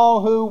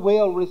all who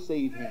will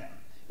receive Him.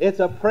 It's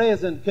a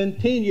present,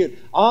 continued,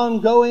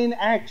 ongoing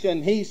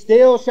action. He's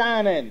still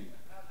shining.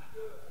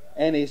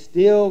 And He's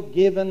still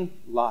giving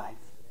life.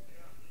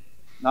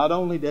 Not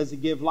only does He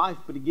give life,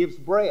 but He gives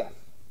breath.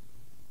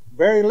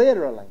 Very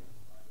literally.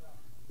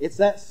 It's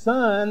that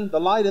sun, the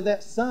light of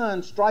that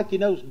sun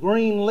striking those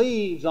green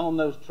leaves on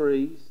those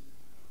trees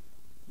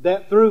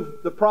that through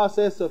the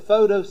process of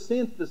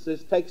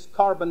photosynthesis takes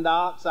carbon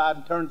dioxide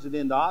and turns it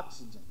into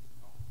oxygen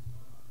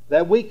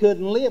that we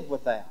couldn't live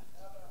without.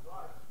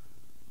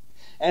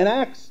 And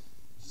Acts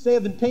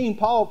 17,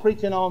 Paul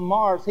preaching on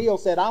Mars Hill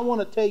said, "I want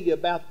to tell you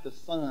about the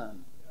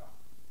sun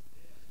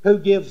who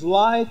gives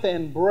life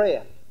and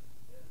breath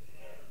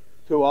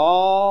to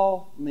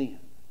all men."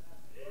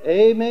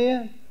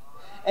 Amen.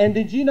 And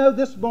did you know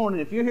this morning,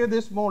 if you're here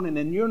this morning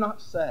and you're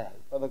not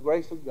saved by the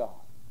grace of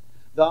God,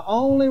 the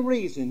only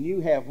reason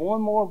you have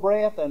one more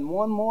breath and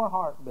one more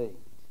heartbeat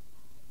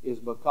is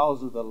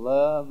because of the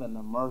love and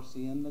the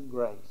mercy and the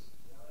grace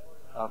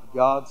of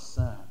God's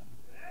Son.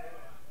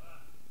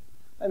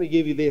 Let me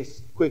give you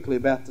this quickly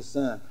about the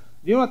sun.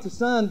 Do you know what the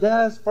sun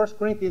does? 1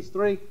 Corinthians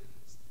 3,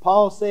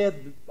 Paul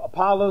said,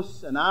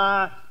 "Apollos and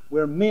I,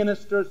 we're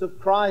ministers of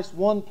Christ.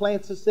 One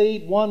plants the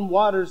seed, one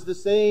waters the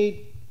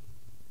seed.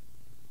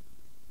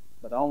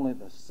 But only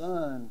the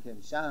sun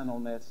can shine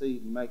on that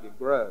seed and make it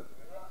grow."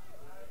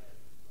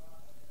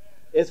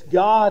 It's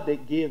God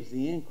that gives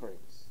the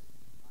increase.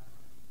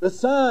 The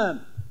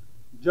sun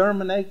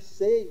germinates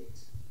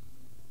seeds.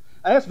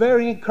 That's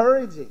very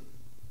encouraging.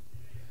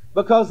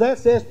 Because that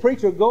says,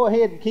 "Preacher, go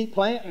ahead and keep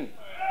planting.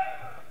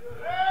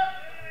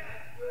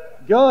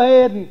 Go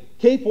ahead and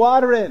keep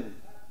watering.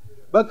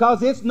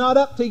 Because it's not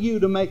up to you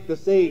to make the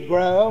seed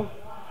grow.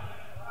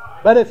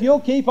 But if you'll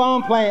keep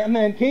on planting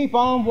and keep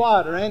on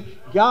watering,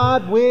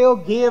 God will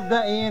give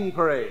the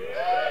increase."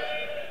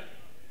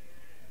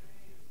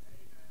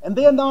 And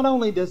then not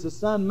only does the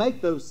sun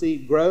make those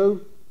seeds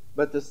grow,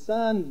 but the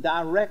sun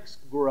directs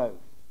growth.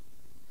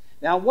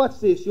 Now watch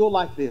this, you'll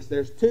like this.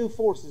 There's two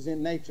forces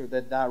in nature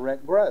that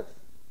direct growth.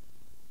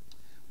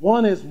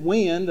 One is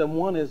wind and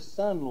one is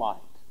sunlight.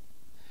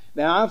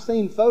 Now I've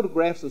seen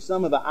photographs of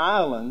some of the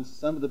islands,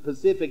 some of the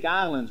Pacific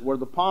islands, where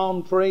the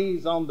palm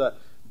trees on the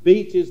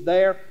beaches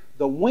there,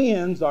 the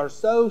winds are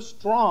so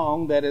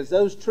strong that as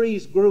those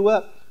trees grew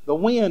up, the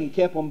wind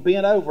kept them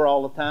bent over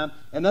all the time,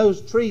 and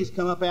those trees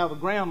come up out of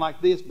the ground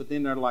like this, but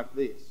then they're like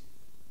this.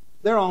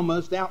 They're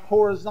almost out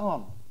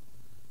horizontal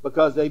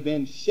because they've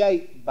been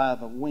shaped by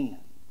the wind.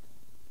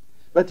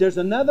 But there's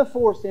another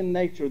force in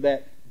nature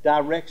that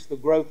directs the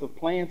growth of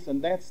plants,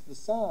 and that's the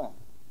sun.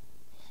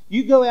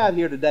 You go out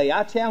here today,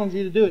 I challenge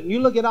you to do it, and you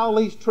look at all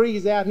these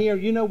trees out here,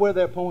 you know where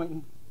they're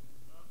pointing?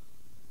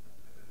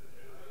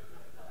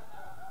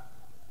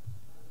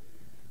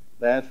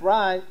 That's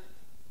right.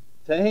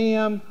 To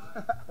Him.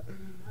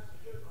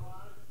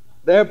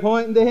 They're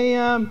pointing to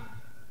Him.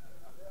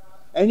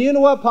 And you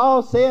know what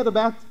Paul said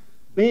about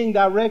being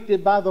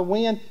directed by the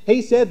wind?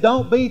 He said,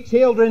 "Don't be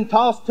children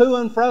tossed to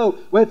and fro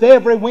with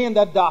every wind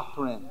of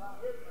doctrine."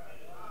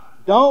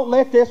 Don't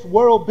let this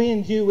world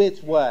bend you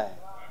its way.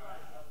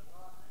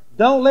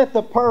 Don't let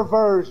the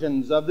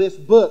perversions of this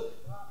book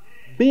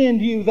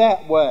bend you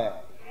that way.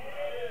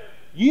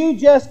 You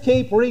just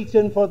keep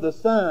reaching for the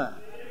sun.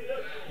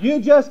 You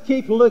just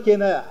keep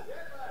looking up.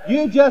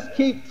 You just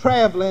keep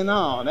traveling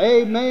on.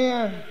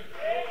 Amen.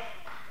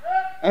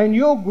 And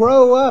you'll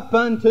grow up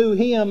unto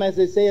Him, as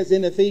it says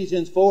in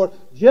Ephesians 4,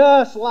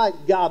 just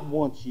like God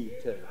wants you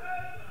to.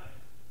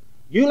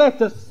 You let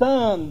the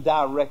sun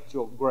direct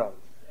your growth,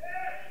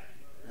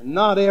 and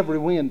not every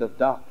wind of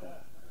doctrine.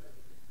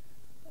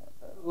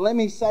 Let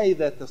me say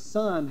that the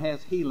sun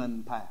has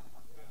healing power.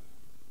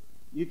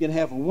 You can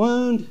have a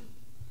wound,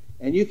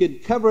 and you can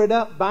cover it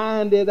up,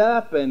 bind it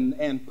up,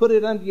 and put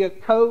it under your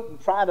coat and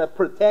try to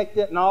protect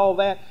it and all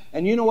that.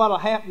 And you know what will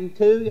happen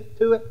to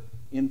it?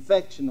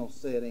 Infection will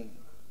set in.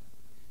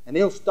 And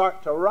it'll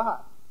start to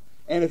rot.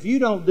 And if you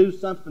don't do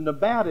something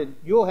about it,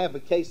 you'll have a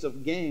case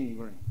of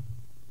gangrene.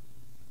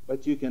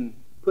 But you can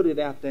put it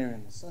out there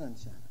in the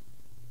sunshine.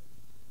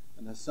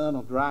 And the sun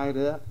will dry it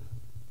up.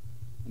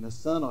 And the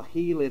sun will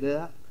heal it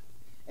up.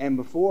 And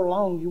before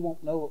long, you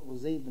won't know it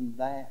was even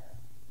there.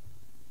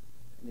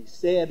 And he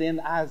said in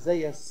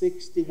Isaiah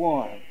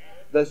 61,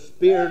 the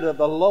Spirit of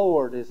the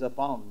Lord is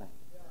upon me,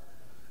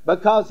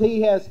 because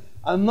He has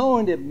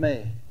anointed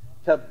me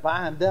to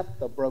bind up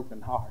the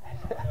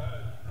brokenhearted.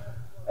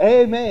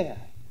 Amen.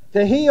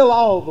 To heal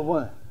all the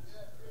wounds.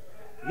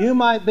 You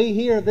might be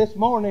here this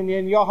morning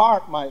and your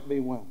heart might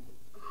be wounded.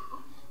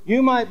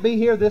 You might be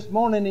here this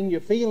morning and your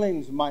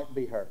feelings might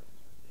be hurt.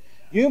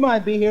 You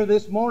might be here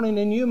this morning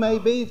and you may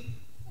be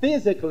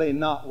physically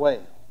not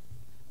well.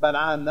 But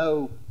I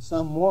know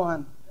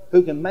someone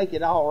who can make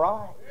it all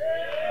right.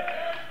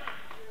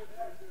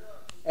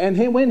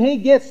 And when He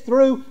gets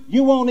through,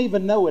 you won't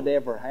even know it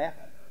ever happened.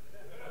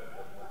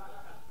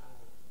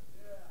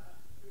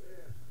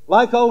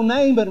 Like old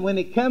Naaman, when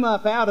he came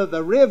up out of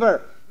the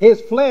river,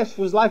 his flesh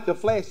was like the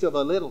flesh of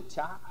a little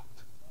child.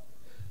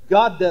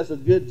 God does a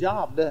good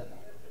job, doesn't He?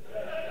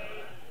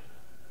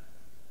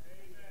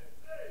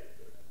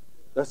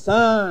 The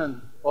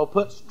sun will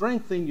put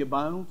strength in your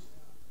bones.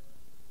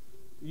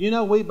 You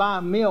know, we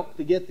buy milk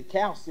to get the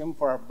calcium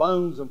for our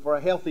bones and for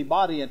a healthy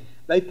body, and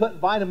they put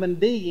vitamin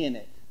D in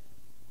it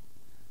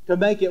to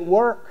make it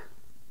work,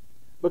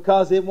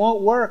 because it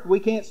won't work. We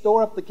can't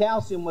store up the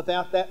calcium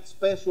without that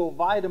special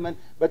vitamin.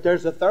 But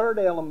there's a third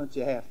element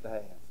you have to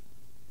have,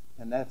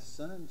 and that's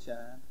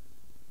sunshine.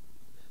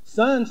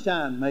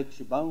 Sunshine makes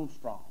your bones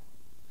strong.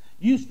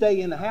 You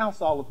stay in the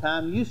house all the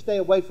time, you stay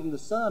away from the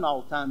sun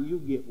all the time, you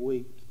get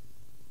weak.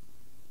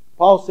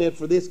 Paul said,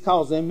 for this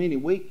cause there are many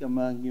weak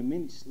among you,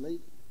 many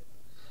sleep.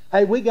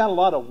 Hey, we got a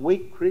lot of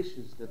weak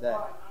Christians today.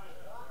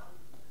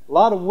 A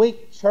lot of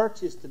weak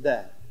churches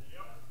today.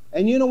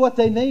 And you know what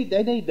they need?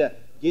 They need to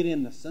get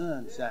in the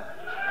sunshine.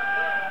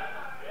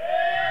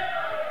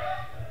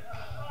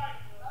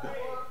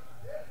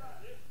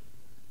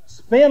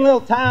 Spend a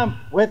little time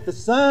with the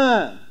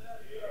sun.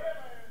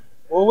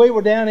 Well, we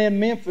were down in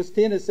Memphis,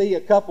 Tennessee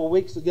a couple of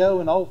weeks ago,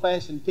 an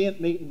old-fashioned tent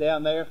meeting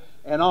down there.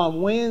 And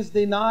on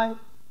Wednesday night,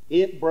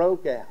 it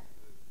broke out.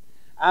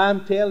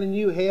 I'm telling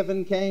you,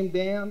 heaven came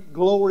down.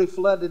 Glory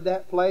flooded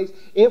that place.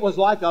 It was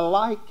like a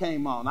light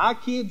came on. I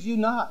kid you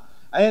not.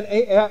 And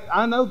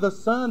I know the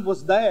sun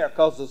was there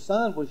because the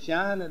sun was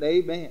shining.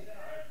 Amen.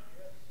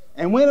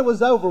 And when it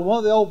was over, one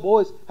of the old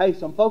boys, hey,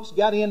 some folks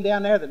got in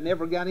down there that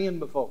never got in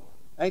before.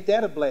 Ain't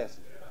that a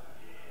blessing?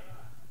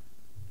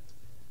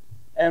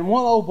 And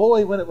one old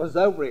boy, when it was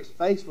over, his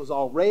face was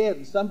all red.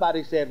 And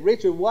somebody said,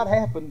 Richard, what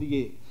happened to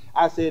you?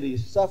 I said,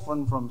 he's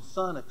suffering from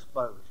sun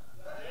exposure.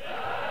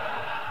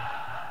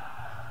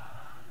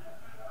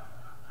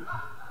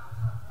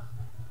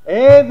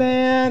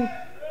 Amen.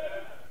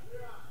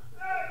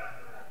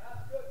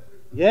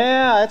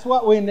 Yeah, that's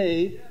what we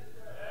need.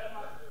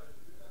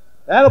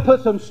 That'll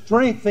put some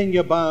strength in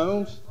your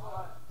bones.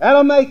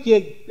 That'll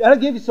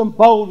give you some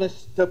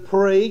boldness to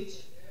preach.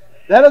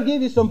 That'll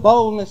give you some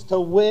boldness to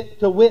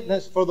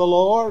witness for the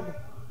Lord.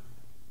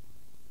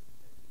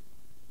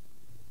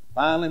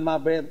 Finally, my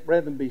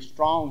brethren, be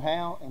strong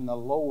how? In the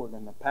Lord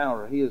and the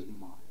power of His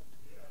might.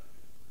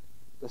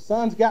 The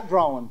sun's got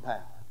drawing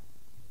power.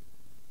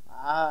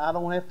 I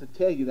don't have to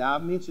tell you that. I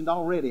mentioned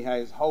already how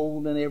He's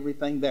holding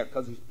everything there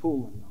because He's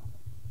pulling on it.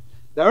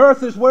 The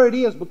earth is where it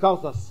is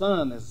because the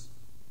sun is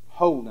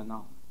holding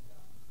on.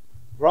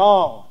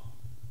 Draw.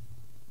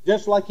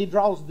 Just like He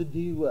draws the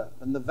dew up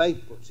and the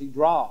vapors He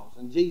draws.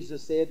 And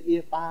Jesus said,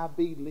 if I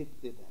be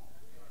lifted up,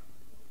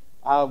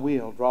 I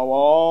will draw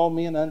all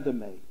men unto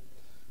me.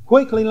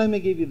 Quickly, let me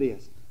give you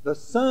this. The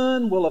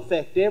sun will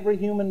affect every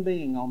human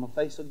being on the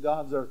face of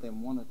God's earth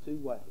in one of two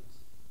ways.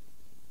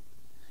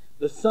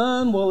 The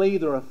sun will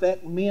either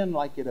affect men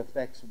like it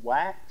affects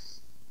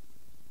wax,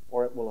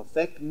 or it will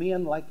affect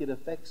men like it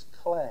affects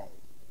clay.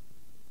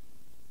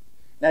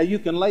 Now you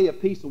can lay a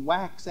piece of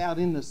wax out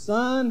in the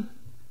sun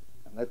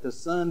and let the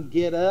sun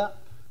get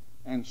up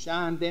and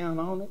shine down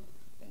on it,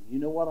 and you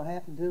know what will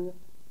happen to it?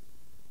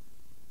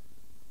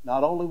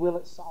 Not only will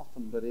it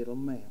soften, but it'll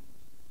melt.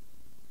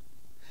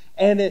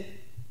 And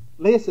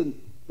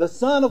listen, the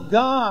Son of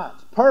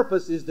God's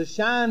purpose is to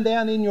shine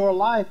down in your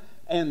life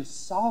and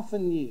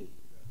soften you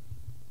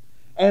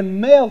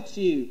and melt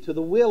you to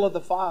the will of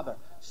the Father.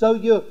 So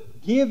you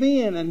give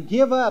in and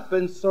give up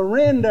and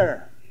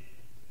surrender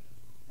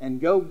and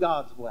go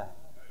God's way.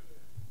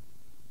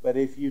 But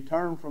if you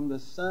turn from the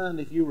sun,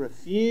 if you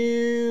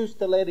refuse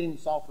to let Him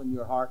soften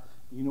your heart,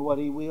 you know what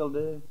He will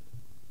do?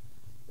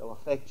 He'll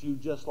affect you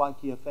just like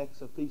He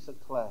affects a piece of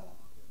clay.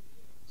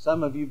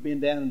 Some of you have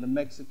been down into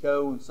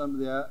Mexico and some of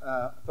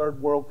the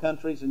third world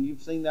countries, and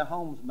you've seen their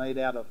homes made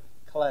out of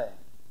clay.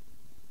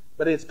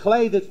 But it's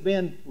clay that's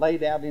been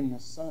laid out in the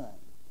sun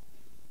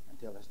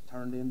until it's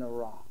turned into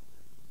rock.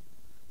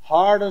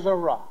 Hard as a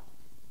rock.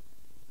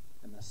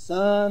 And the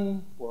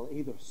sun will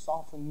either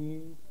soften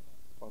you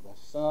or the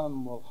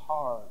sun will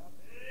harden.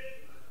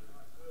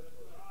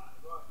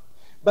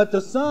 But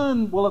the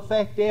sun will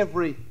affect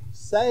every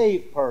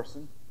saved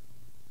person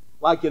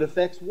like it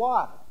affects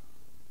water.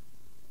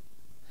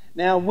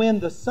 Now,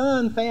 when the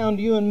sun found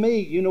you and me,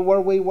 you know where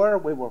we were?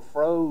 We were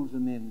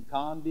frozen in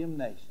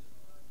condemnation.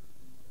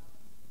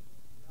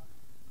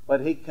 But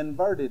He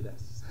converted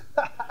us.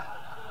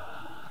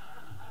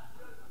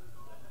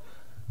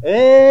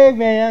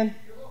 Amen.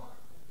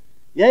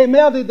 Yeah, He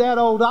melted that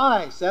old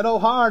ice, that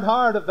old hard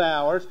heart of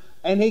ours,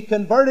 and He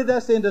converted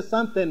us into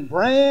something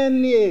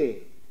brand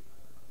new.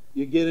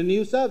 You get a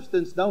new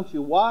substance, don't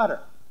you?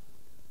 Water.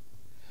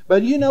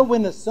 But you know,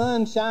 when the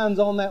sun shines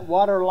on that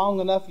water long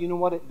enough, you know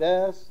what it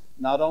does?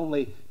 Not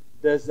only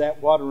does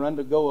that water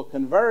undergo a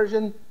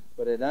conversion,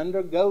 but it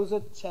undergoes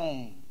a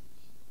change.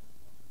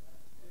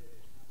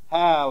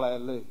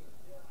 Hallelujah.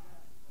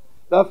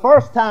 The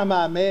first time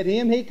I met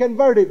Him, He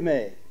converted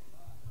me.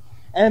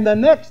 And the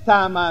next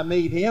time I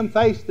meet Him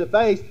face to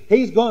face,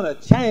 He's going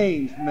to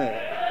change me.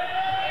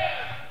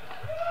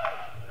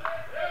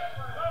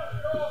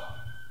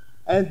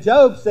 And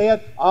Job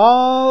said,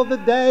 all the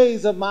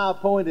days of my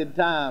appointed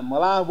time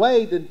will I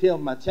wait until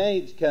my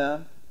change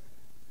come.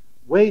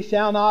 We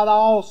shall not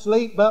all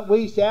sleep, but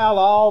we shall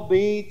all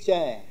be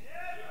changed.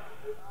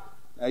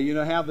 Now you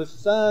know how the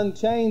sun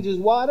changes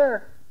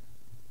water?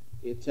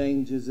 It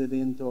changes it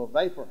into a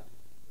vapor.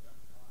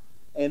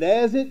 And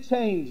as it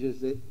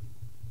changes it,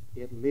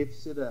 it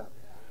lifts it up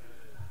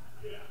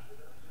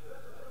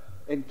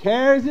and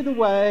carries it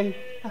away.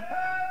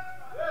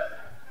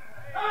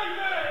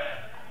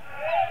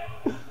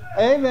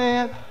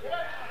 Amen.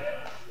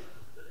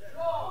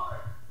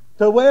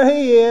 To where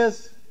He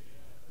is.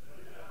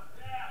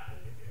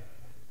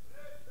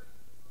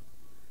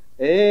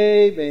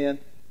 Amen.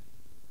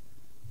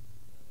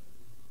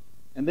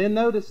 And then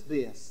notice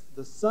this.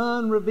 The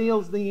Son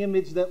reveals the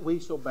image that we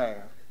shall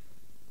bear.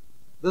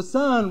 The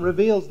Son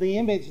reveals the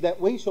image that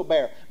we shall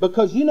bear.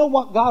 Because you know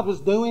what God was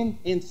doing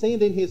in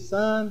sending His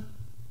Son?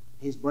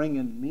 He's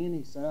bringing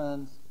many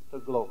sons to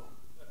glory.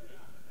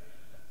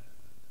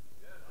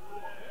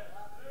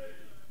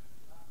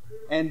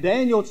 And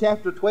Daniel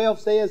chapter 12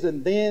 says,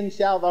 and then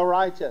shall the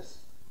righteous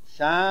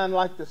shine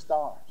like the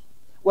stars.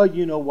 Well,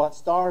 you know what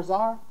stars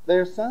are?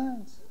 They're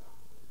suns.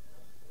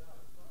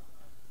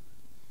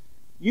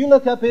 You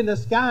look up in the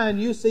sky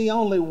and you see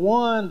only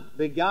one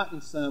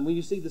begotten sun. When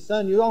you see the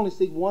sun, you only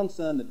see one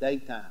sun in the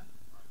daytime.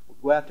 We'll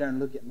go out there and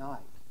look at night.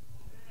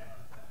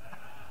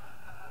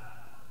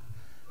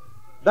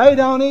 They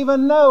don't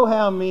even know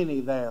how many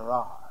there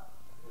are.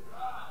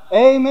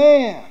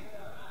 Amen.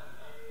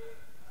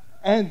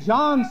 And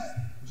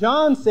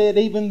John said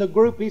even the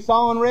group he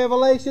saw in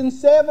Revelation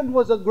 7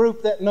 was a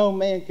group that no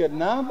man could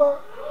number.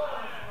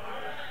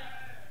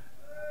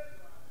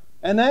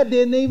 And that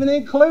didn't even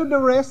include the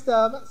rest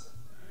of us.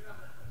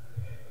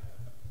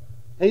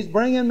 He's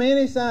bringing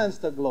many sons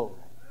to glory.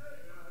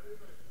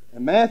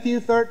 In Matthew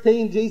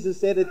 13, Jesus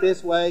said it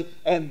this way,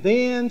 and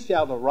then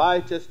shall the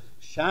righteous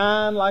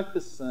shine like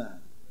the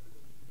sun.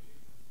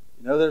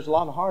 You know, there's a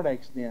lot of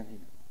heartaches down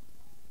here.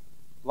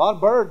 A lot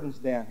of burdens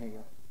down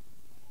here.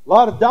 A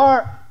lot of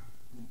dark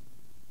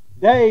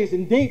days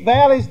and deep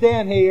valleys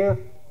down here.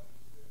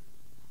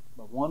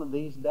 But one of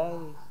these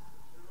days,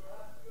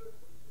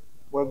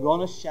 we're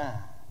going to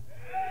shine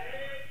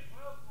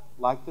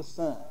like the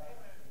sun.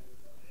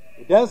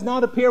 It does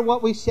not appear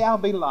what we shall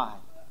be like,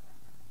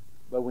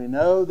 but we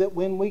know that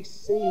when we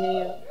see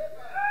Him,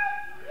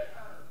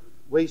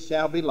 we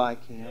shall be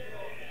like Him.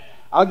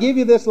 I'll give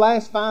you this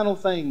last final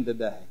thing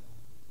today.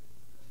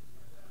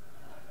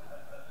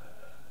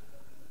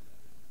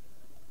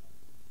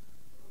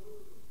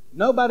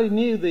 Nobody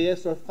knew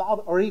this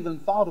or even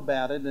thought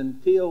about it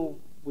until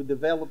we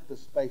developed the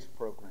space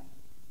program.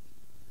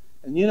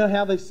 And you know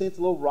how they sent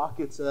little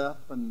rockets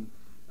up and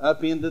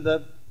up into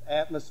the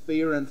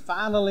atmosphere, and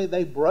finally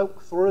they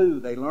broke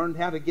through. They learned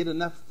how to get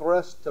enough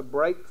thrust to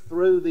break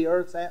through the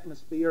Earth's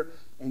atmosphere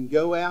and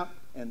go out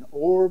and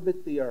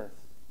orbit the Earth.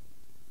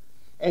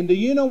 And do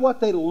you know what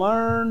they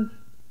learned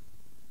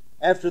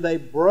after they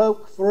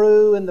broke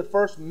through in the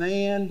first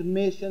manned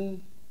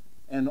mission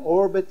and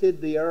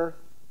orbited the Earth?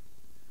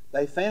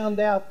 They found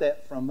out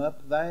that from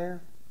up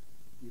there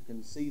you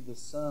can see the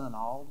sun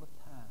all the time.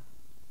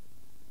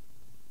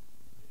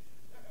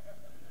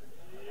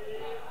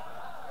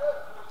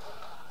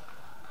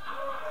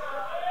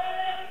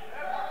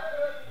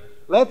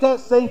 Let that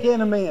sink in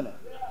a minute.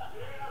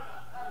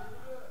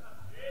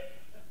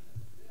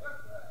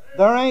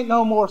 There ain't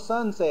no more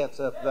sunsets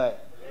up there.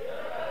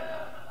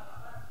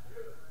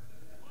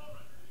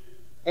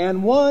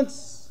 And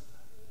once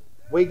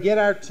we get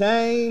our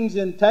change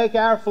and take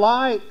our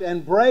flight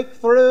and break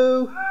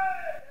through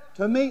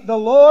to meet the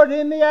Lord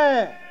in the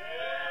air,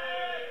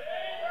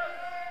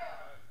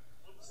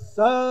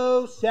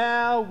 so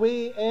shall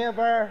we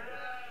ever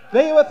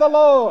be with the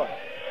Lord.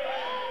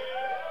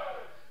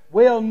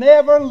 We'll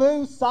never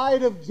lose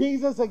sight of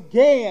Jesus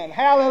again.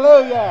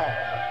 Hallelujah.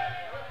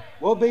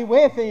 We'll be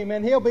with Him,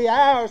 and He'll be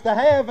ours to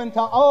have and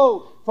to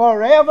owe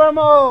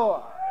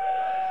forevermore.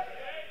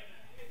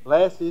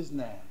 Bless His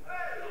name.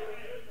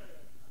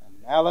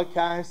 And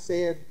Malachi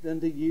said,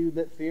 unto you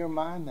that fear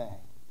my name,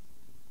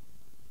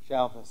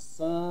 shall the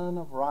Son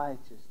of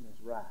Righteousness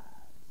rise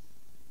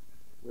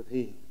with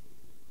Him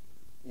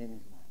in His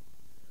name.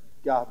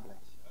 God bless.